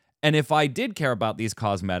cosmetics. And if I did care about these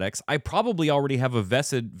cosmetics, I probably already have a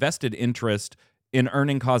vested interest in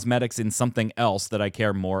earning cosmetics in something else that I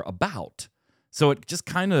care more about. So it just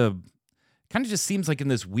kind of just seems like in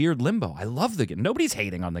this weird limbo. I love the game. Nobody's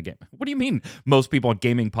hating on the game. What do you mean most people on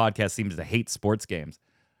gaming podcasts seem to hate sports games?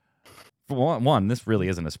 For one, this really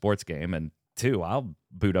isn't a sports game. And 2, I'll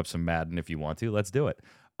boot up some Madden if you want to. Let's do it.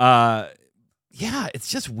 Yeah,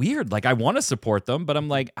 it's just weird. Like, I want to support them, but I'm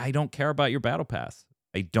like, I don't care about your battle pass.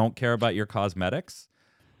 I don't care about your cosmetics.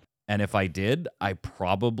 And if I did, I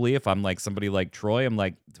probably, if I'm like somebody like Troy, I'm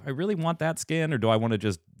like, do I really want that skin, or do I want to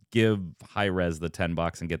just give Hi-Rez the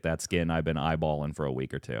 $10 and get that skin I've been eyeballing for a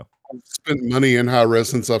week or 2? I've spent money in Hi-Rez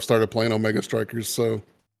since I've started playing Omega Strikers, so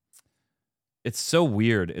it's so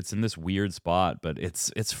weird. It's in this weird spot, but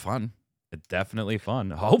it's fun. It's definitely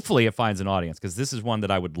fun. Hopefully it finds an audience, because this is one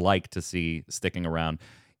that I would like to see sticking around,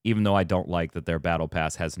 even though I don't like that their battle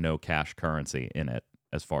pass has no cash currency in it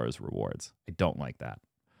as far as rewards. I don't like that.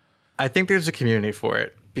 I think there's a community for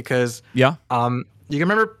it because you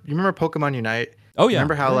remember Pokemon Unite? Oh yeah.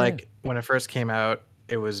 Remember how when it first came out,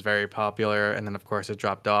 it was very popular, and then of course it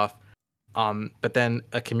dropped off. But then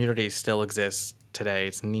a community still exists today.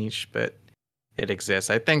 It's niche, but it exists.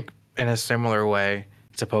 I think in a similar way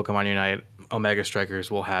to Pokemon Unite, Omega Strikers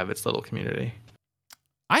will have its little community.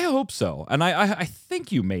 I hope so, and I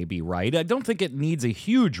think you may be right. I don't think it needs a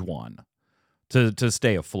huge one to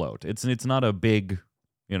stay afloat. It's not a big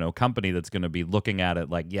company that's going to be looking at it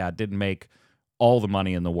like, yeah, it didn't make all the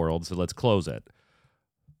money in the world, so let's close it.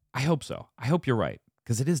 I hope so. I hope you're right,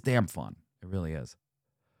 because it is damn fun. It really is.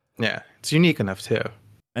 Yeah, it's unique enough too.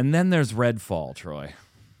 And then there's Redfall, Troy.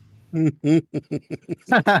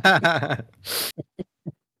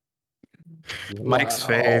 Mike's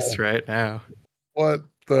face right now. What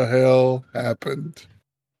the hell happened?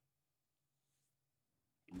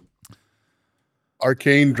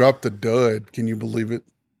 Arcane dropped a dud. Can you believe it?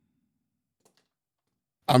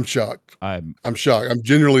 I'm shocked. I'm shocked. I'm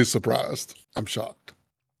genuinely surprised. I'm shocked.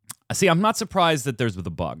 See, I'm not surprised that there's the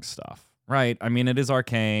bug stuff, right? I mean, it is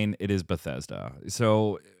Arcane, it is Bethesda.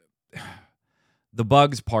 So the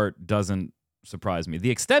bugs part doesn't surprise me.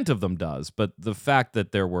 The extent of them does, but the fact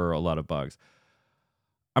that there were a lot of bugs.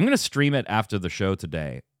 I'm going to stream it after the show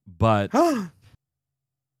today, but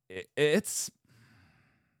it's...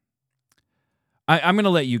 I'm going to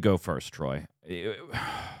let you go first, Troy.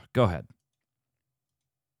 Go ahead.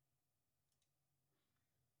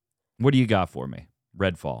 What do you got for me?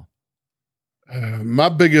 Redfall. My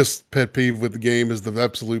biggest pet peeve with the game is the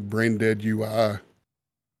absolute brain dead UI.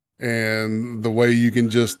 And the way you can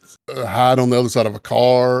just hide on the other side of a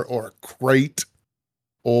car or a crate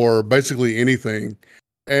or basically anything.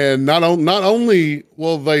 And not only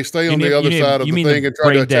will they stay on the other side of the thing and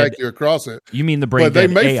try to attack you across it. You mean the brain dead,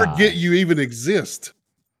 but they may AI. forget you even exist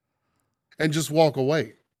and just walk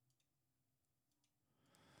away.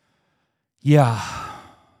 Yeah.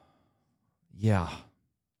 Yeah.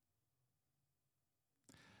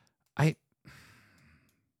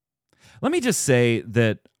 Let me just say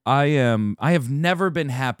that I have never been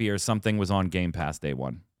happier something was on Game Pass day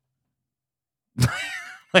one.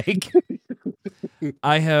 Like,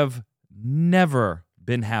 I have never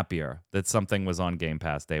been happier that something was on Game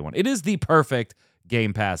Pass day one. It is the perfect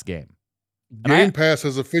Game Pass game. Game Pass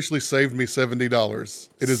has officially saved me $70.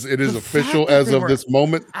 It is The official fact that as they of were this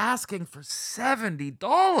moment. asking for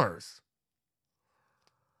 $70.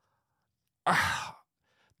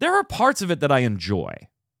 There are parts of it that I enjoy.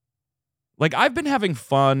 Like, I've been having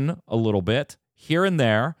fun a little bit here and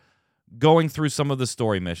there, going through some of the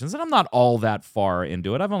story missions, and I'm not all that far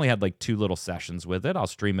into it. I've only had like 2 little sessions with it. I'll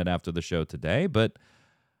stream it after the show today, but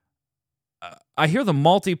I hear the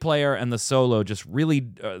multiplayer and the solo just really,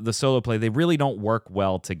 the solo play, they really don't work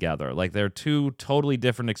well together. Like, they're 2 totally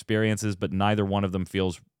different experiences, but neither one of them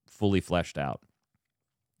feels fully fleshed out.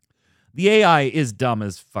 The AI is dumb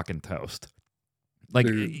as fucking toast. Like,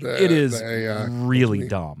 Dude, it is the AI really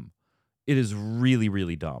dumb. It is really,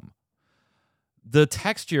 really dumb. The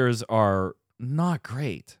textures are not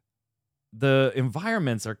great. The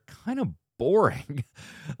environments are kind of boring.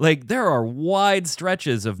 Like, there are wide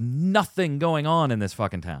stretches of nothing going on in this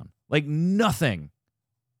fucking town. Like, nothing.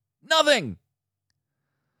 Nothing.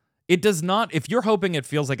 It does not, if you're hoping it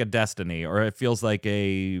feels like a Destiny or it feels like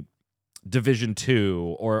a Division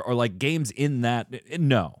 2 or like games in that,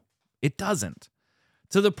 no, it doesn't.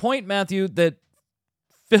 To the point, Matthew, that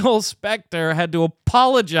Phil Spector had to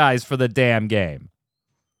apologize for the damn game.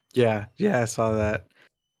 Yeah, I saw that.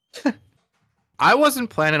 I wasn't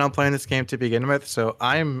planning on playing this game to begin with, so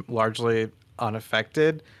I'm largely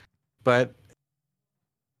unaffected. But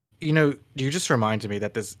you just reminded me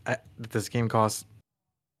that this game costs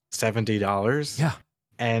 $70. Yeah,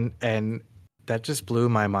 and that just blew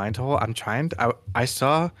my mind whole. I'm trying to. I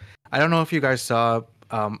saw. I don't know if you guys saw.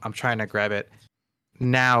 I'm trying to grab it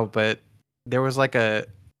now, but there was like a.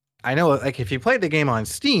 I know, like, if you played the game on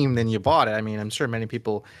Steam, then you bought it. I mean, I'm sure many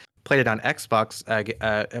people played it on Xbox,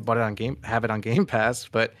 bought it on have it on Game Pass.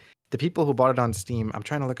 But the people who bought it on Steam, I'm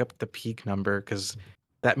trying to look up the peak number because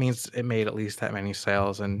that means it made at least that many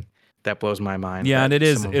sales, and that blows my mind. yeah, and it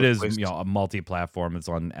is Waste. a multi-platform. It's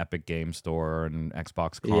on Epic Game Store and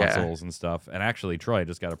Xbox consoles and stuff. And actually, Troy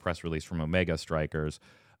just got a press release from Omega Strikers.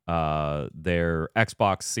 Their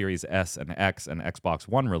Xbox Series S and X and Xbox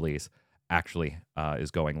One release actually is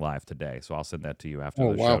going live today. So I'll send that to you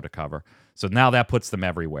after the show to cover. So now that puts them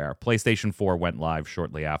everywhere. PlayStation 4 went live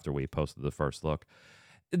shortly after we posted the first look.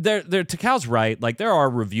 Takau's right. Like, there are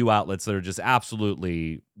review outlets that are just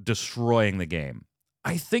absolutely destroying the game.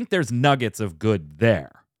 I think there's nuggets of good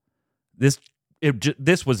there. This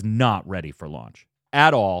was not ready for launch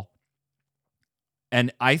at all.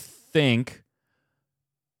 And I think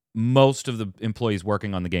most of the employees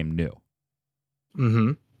working on the game knew.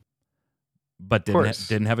 Mm-hmm. But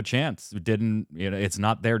didn't have a chance. It's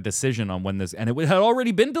not their decision on when this, and it had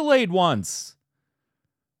already been delayed once.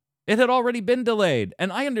 It had already been delayed.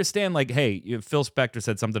 And I understand, like, hey, Phil Spector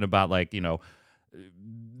said something about, like,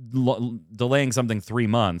 delaying something 3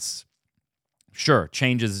 months. Sure,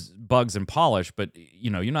 changes bugs and polish, but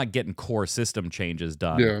you're not getting core system changes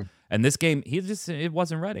done. Yeah. And this game, it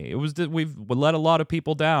wasn't ready. We've let a lot of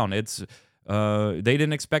people down. They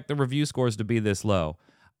didn't expect the review scores to be this low.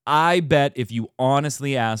 I bet if you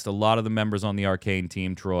honestly asked a lot of the members on the Arcane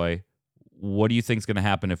team, Troy, what do you think is going to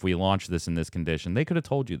happen if we launch this in this condition? They could have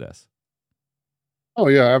told you this. Oh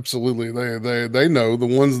yeah, absolutely. They know the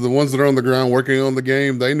ones that are on the ground working on the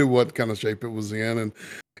game. They knew what kind of shape it was in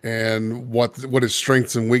and what its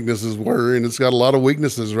strengths and weaknesses were. And it's got a lot of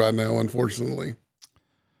weaknesses right now, unfortunately.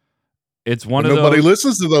 It's one and of nobody those.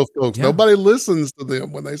 listens to those folks. Yeah. Nobody listens to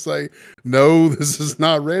them when they say, "No, this is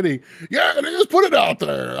not ready." Yeah, they just put it out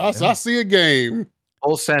there. I see a game.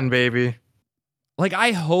 Full send, baby. Like,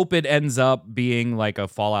 I hope it ends up being like a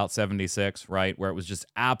Fallout 76, right? Where it was just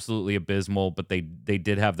absolutely abysmal, but they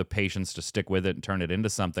did have the patience to stick with it and turn it into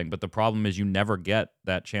something. But the problem is you never get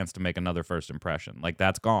that chance to make another first impression. Like,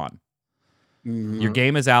 that's gone. Mm-hmm. Your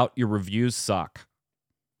game is out. Your reviews suck.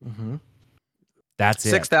 Mm-hmm. That's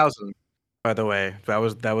it. 6,000, by the way. That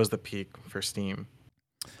was the peak for Steam,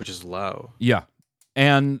 which is low. Yeah.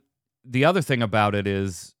 And the other thing about it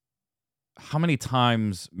is, how many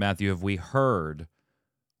times, Matthew, have we heard,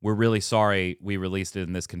 we're really sorry we released it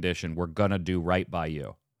in this condition. We're going to do right by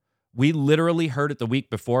you. We literally heard it the week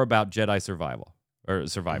before about Jedi Survivor,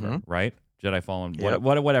 right? Jedi Fallen,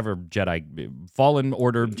 whatever Jedi, Fallen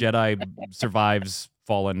Order Jedi survives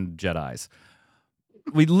fallen Jedis.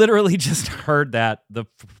 We literally just heard that the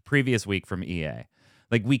previous week from EA.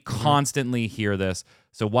 Like, we constantly hear this.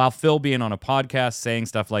 So while Phil being on a podcast saying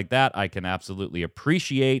stuff like that, I can absolutely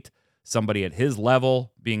appreciate somebody at his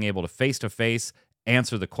level being able to face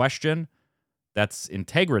answer the question. That's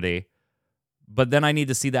integrity. But then I need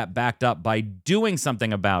to see that backed up by doing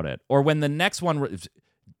something about it. Or when the next one...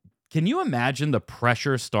 Can you imagine the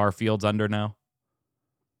pressure Starfield's under now?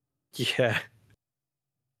 Yeah.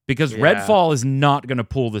 Because Redfall is not going to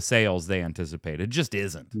pull the sales they anticipate. It just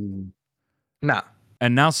isn't. No.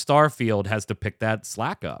 And now Starfield has to pick that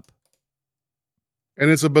slack up. And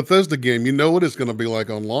it's a Bethesda game. You know what it's going to be like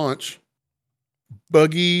on launch.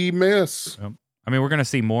 Buggy mess. I mean, we're going to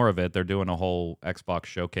see more of it. They're doing a whole Xbox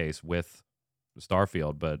showcase with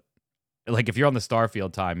Starfield. But like, if you're on the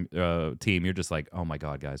Starfield team, you're just like, oh my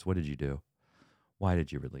God, guys, what did you do? Why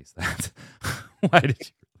did you release that? Why did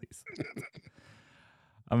you release it?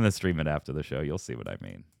 I'm going to stream it after the show. You'll see what I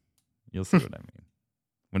mean. You'll see what I mean.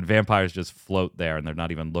 When vampires just float there and they're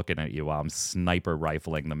not even looking at you while I'm sniper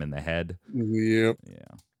rifling them in the head. Yep.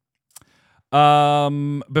 Yeah.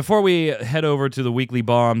 Before we head over to the weekly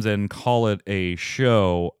bombs and call it a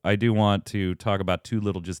show, I do want to talk about two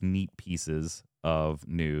little just neat pieces of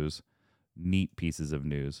news.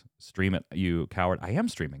 Stream it, you coward. I am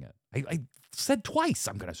streaming it. I said twice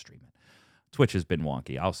I'm going to stream it. Twitch has been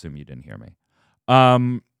wonky. I'll assume you didn't hear me.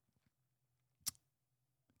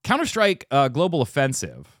 Counter-Strike Global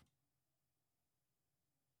Offensive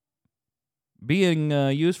being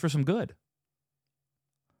used for some good.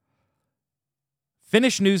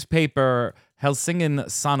 Finnish newspaper Helsingin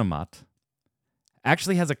Sanomat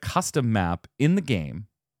actually has a custom map in the game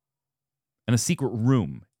and a secret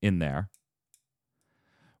room in there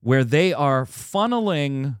where they are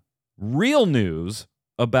funneling real news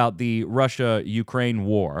about the Russia-Ukraine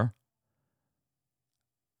war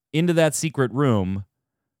into that secret room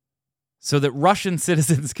so that Russian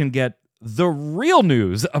citizens can get the real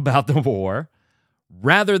news about the war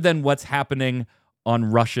rather than what's happening on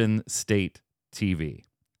Russian state TV.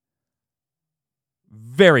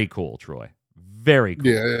 Very cool, Troy. Very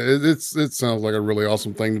cool. Yeah, it sounds like a really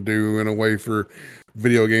awesome thing to do in a way for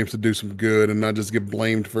video games to do some good and not just get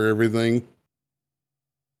blamed for everything.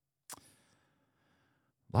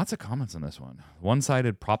 Lots of comments on this one.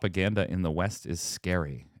 One-sided propaganda in the West is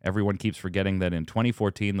scary. Everyone keeps forgetting that in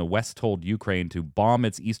 2014, the West told Ukraine to bomb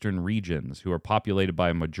its eastern regions, who are populated by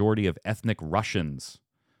a majority of ethnic Russians.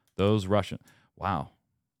 Those Russian... Wow.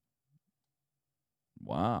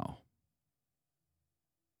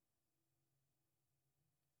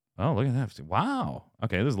 Oh, look at that. Wow.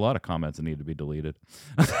 Okay, there's a lot of comments that need to be deleted.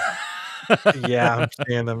 Yeah, I'm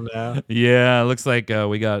seeing them now. Yeah, looks like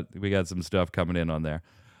we got some stuff coming in on there.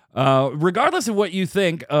 Regardless of what you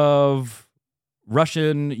think of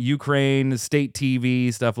Russian, Ukraine, state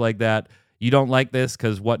TV, stuff like that, you don't like this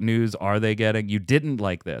because what news are they getting? You didn't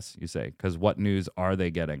like this, you say, because what news are they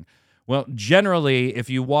getting? Well, generally, if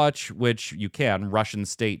you watch, which you can, Russian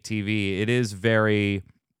state TV, it is very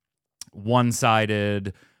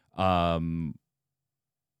one-sided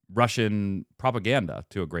Russian propaganda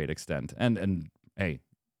to a great extent. And hey,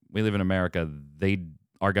 we live in America.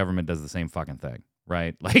 Our government does the same fucking thing,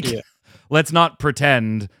 right? Like, let's not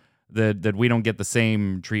pretend that we don't get the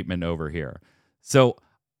same treatment over here. So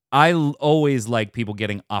I always like people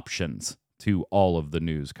getting options to all of the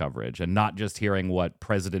news coverage and not just hearing what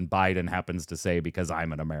President Biden happens to say because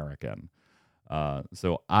I'm an American.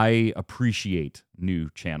 So I appreciate new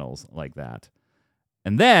channels like that.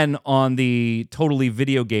 And then on the totally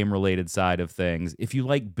video game related side of things, if you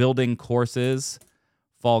like building courses,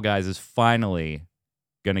 Fall Guys is finally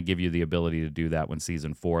going to give you the ability to do that when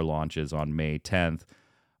Season 4 launches on May 10th.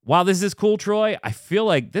 While this is cool, Troy, I feel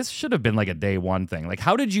like this should have been like a day one thing. Like,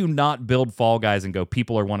 how did you not build Fall Guys and go,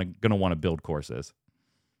 people are going to want to build courses?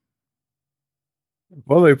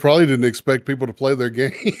 Well, they probably didn't expect people to play their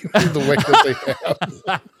game the way that they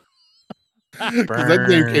have. Because that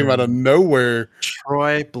game came out of nowhere.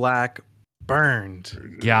 Troy Black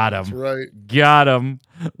burned. Got him. That's right. Got him.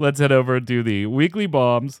 Let's head over to the weekly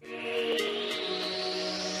bombs.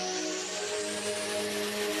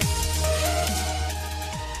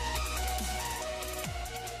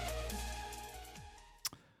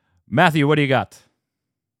 Matthew, what do you got?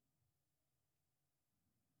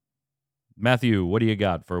 Matthew, what do you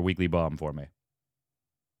got for a weekly bomb for me?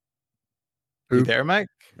 You there, Mike?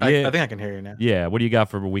 Yeah. I think I can hear you now. Yeah, what do you got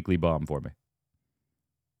for a weekly bomb for me?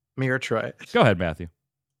 Me or Troy? Go ahead, Matthew.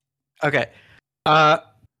 Okay. I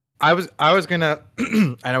was gonna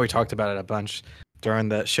I know we talked about it a bunch during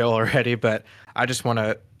the show already, but I just want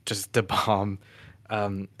to bomb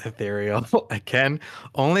Ethyrial again,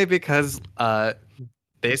 only because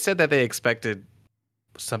they said that they expected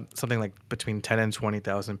something like between 10 and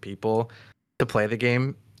 20,000 people to play the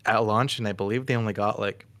game at launch, and I believe they only got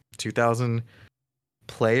like 2,000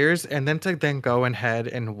 players, and then to go ahead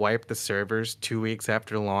and wipe the servers 2 weeks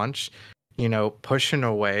after launch, pushing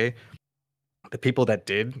away the people that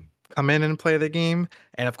did come in and play the game.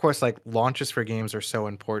 And of course, like, launches for games are so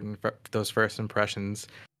important. For those first impressions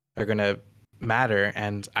are gonna matter,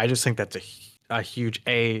 and I just think that's a huge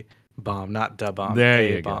A bomb, not da bomb. There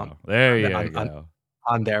A you bomb. go. There you on, go.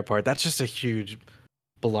 on their part. That's just a huge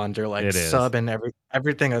blunder. Like, It is. sub and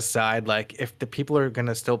everything aside, like, if the people are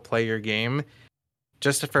gonna still play your game,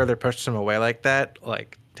 just to further push them away like that,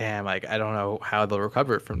 like, damn, like, I don't know how they'll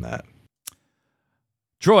recover from that.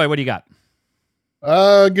 Troy, what do you got?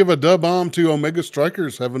 Give a dub bomb to Omega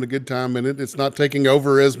Strikers, having a good time in it. It's not taking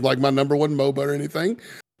over as like my number one MOBA or anything,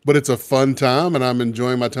 but it's a fun time and I'm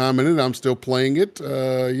enjoying my time in it. I'm still playing it.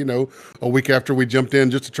 A week after we jumped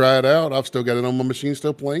in just to try it out, I've still got it on my machine,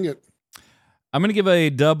 still playing it. I'm going to give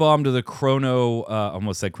a dub bomb to the Chrono,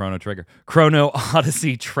 almost said Chrono Trigger, Chrono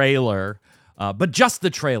Odyssey trailer, but just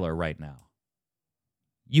the trailer right now.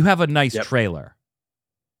 You have a nice trailer,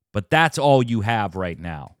 but that's all you have right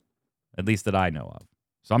now, at least that I know of.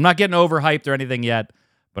 So I'm not getting overhyped or anything yet,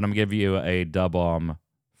 but I'm going to give you a dub bomb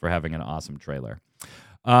for having an awesome trailer.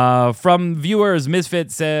 From viewers,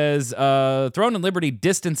 Misfit says, Throne and Liberty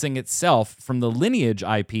distancing itself from the Lineage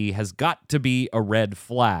IP has got to be a red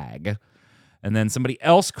flag. And then somebody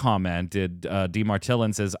else commented, D.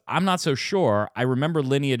 Martillin says, I'm not so sure. I remember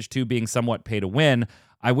Lineage 2 being somewhat pay to win.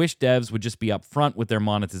 I wish devs would just be upfront with their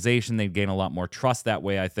monetization. They'd gain a lot more trust that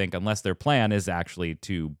way, I think, unless their plan is actually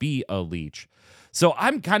to be a leech. So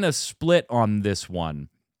I'm kind of split on this one.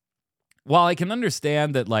 While I can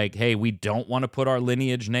understand that, like, hey, we don't want to put our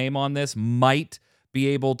Lineage name on this, might be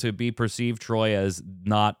able to be perceived, Troy, as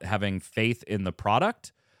not having faith in the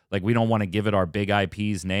product. Like, we don't want to give it our big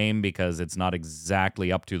IP's name because it's not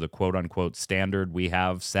exactly up to the quote-unquote standard we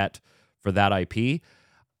have set for that IP.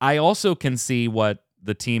 I also can see what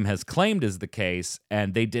the team has claimed is the case,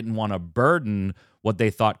 and they didn't want to burden what they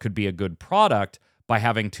thought could be a good product by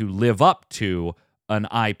having to live up to an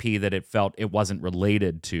IP that it felt it wasn't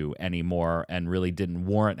related to anymore and really didn't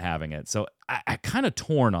warrant having it. So I kind of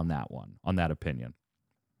torn on that one, on that opinion.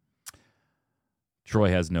 Troy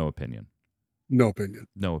has no opinion. No opinion.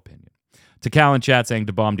 No opinion. To Cal in chat saying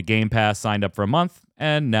to bomb to Game Pass, signed up for a month,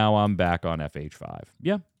 and now I'm back on FH5.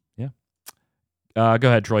 Yeah. Go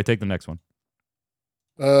ahead, Troy. Take the next one.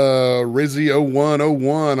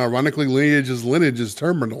 Rizzy0101. Ironically, Lineage is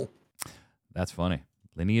terminal. That's funny.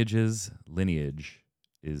 Lineage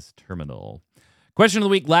is terminal. Question of the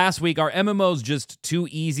week last week. Are MMOs just too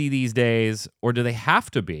easy these days, or do they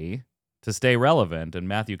have to be to stay relevant? And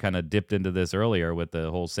Matthew kind of dipped into this earlier with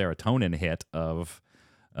the whole serotonin hit of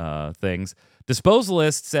things.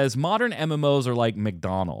 Disposalist says modern MMOs are like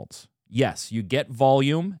McDonald's. Yes, you get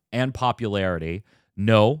volume and popularity.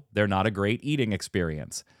 No, they're not a great eating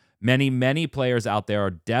experience. Many players out there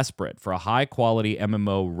are desperate for a high-quality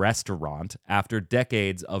MMO restaurant after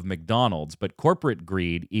decades of McDonald's, but corporate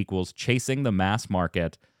greed equals chasing the mass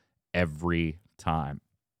market every time.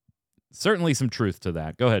 Certainly some truth to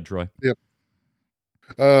that. Go ahead, Troy. Yep.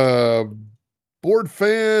 Board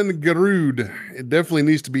fan Garude. It definitely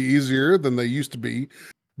needs to be easier than they used to be,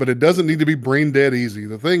 but it doesn't need to be brain dead easy.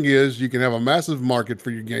 The thing is, you can have a massive market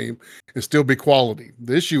for your game and still be quality.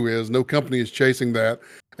 The issue is no company is chasing that,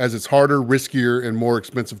 as it's harder, riskier, and more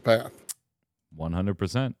expensive path.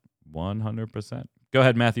 100%. 100%. Go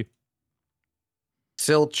ahead, Matthew.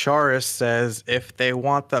 Silcharis says, if they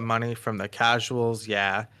want the money from the casuals,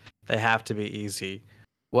 yeah, they have to be easy.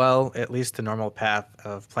 Well, at least the normal path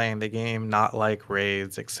of playing the game, not like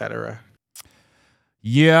raids, etc.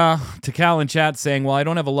 Yeah, to Cal in chat saying, well, I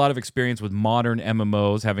don't have a lot of experience with modern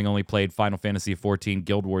MMOs, having only played Final Fantasy XIV,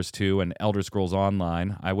 Guild Wars 2, and Elder Scrolls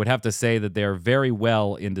Online. I would have to say that they're very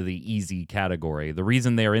well into the easy category. The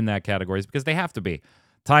reason they're in that category is because they have to be.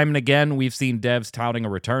 Time and again, we've seen devs touting a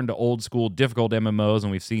return to old school, difficult MMOs,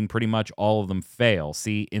 and we've seen pretty much all of them fail.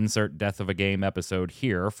 See insert Death of a Game episode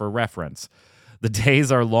here for reference. The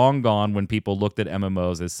days are long gone when people looked at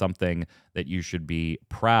MMOs as something that you should be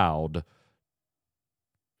proud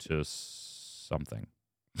to something.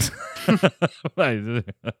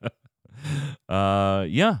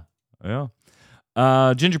 Yeah.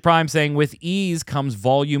 Ginger Prime saying, with ease comes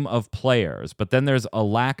volume of players, but then there's a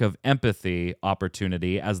lack of empathy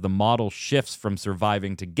opportunity as the model shifts from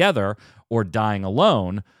surviving together or dying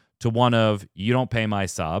alone to one of you don't pay my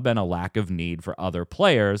sub and a lack of need for other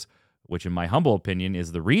players, which in my humble opinion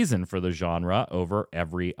is the reason for the genre over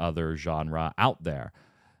every other genre out there.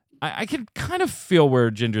 I can kind of feel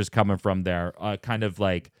where Ginger's coming from there. Kind of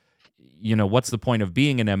like, what's the point of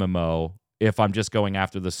being an MMO if I'm just going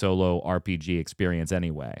after the solo RPG experience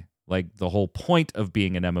anyway? Like, the whole point of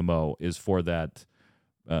being an MMO is for that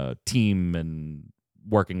team and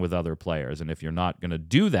working with other players. And if you're not going to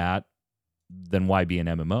do that, then why be an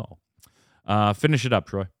MMO? Finish it up,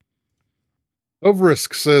 Troy.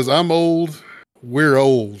 Overisk says, I'm old. We're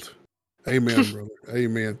old. Amen, brother.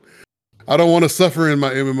 Amen. I don't want to suffer in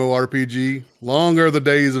my MMORPG. Long are the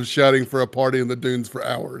days of shouting for a party in the dunes for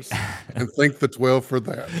hours. And thank the 12 for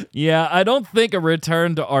that. Yeah, I don't think a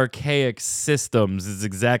return to archaic systems is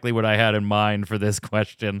exactly what I had in mind for this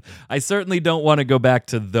question. I certainly don't want to go back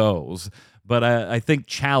to those. But I think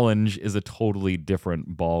challenge is a totally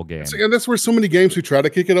different ball game. And that's where so many games who try to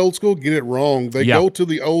kick it old school get it wrong. They go to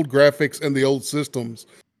the old graphics and the old systems.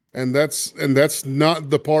 And that's not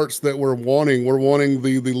the parts that we're wanting. We're wanting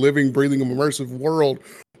the living, breathing, immersive world.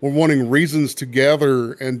 We're wanting reasons to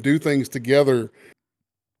gather and do things together.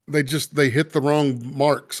 They hit the wrong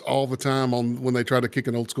marks all the time when they try to kick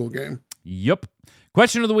an old school game. Yep.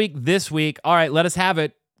 Question of the week this week. All right, let us have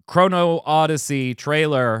it. Chrono Odyssey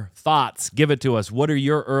trailer thoughts. Give it to us. What are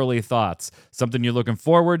your early thoughts? Something you're looking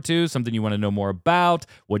forward to? Something you want to know more about?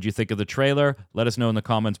 What'd you think of the trailer? Let us know in the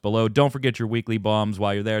comments below. Don't forget your weekly bombs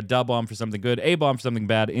while you're there. Dub bomb for something good, A bomb for something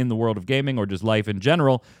bad in the world of gaming or just life in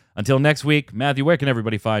general. Until next week, Matthew, where can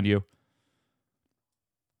everybody find you?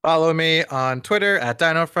 Follow me on Twitter at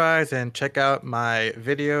DinoFries and check out my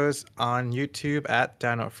videos on YouTube at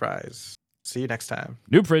DinoFries. See you next time.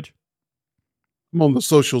 Noob Fridge. I'm on the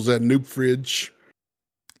socials at Noob Fridge.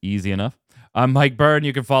 Easy enough. I'm Mike Byrne.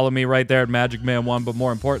 You can follow me right there at Magic Man 1, but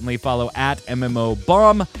more importantly, follow at MMO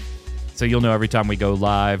Bomb so you'll know every time we go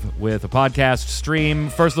live with a podcast, stream,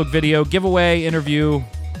 first look video, giveaway, interview,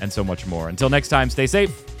 and so much more. Until next time, stay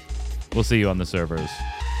safe. We'll see you on the servers.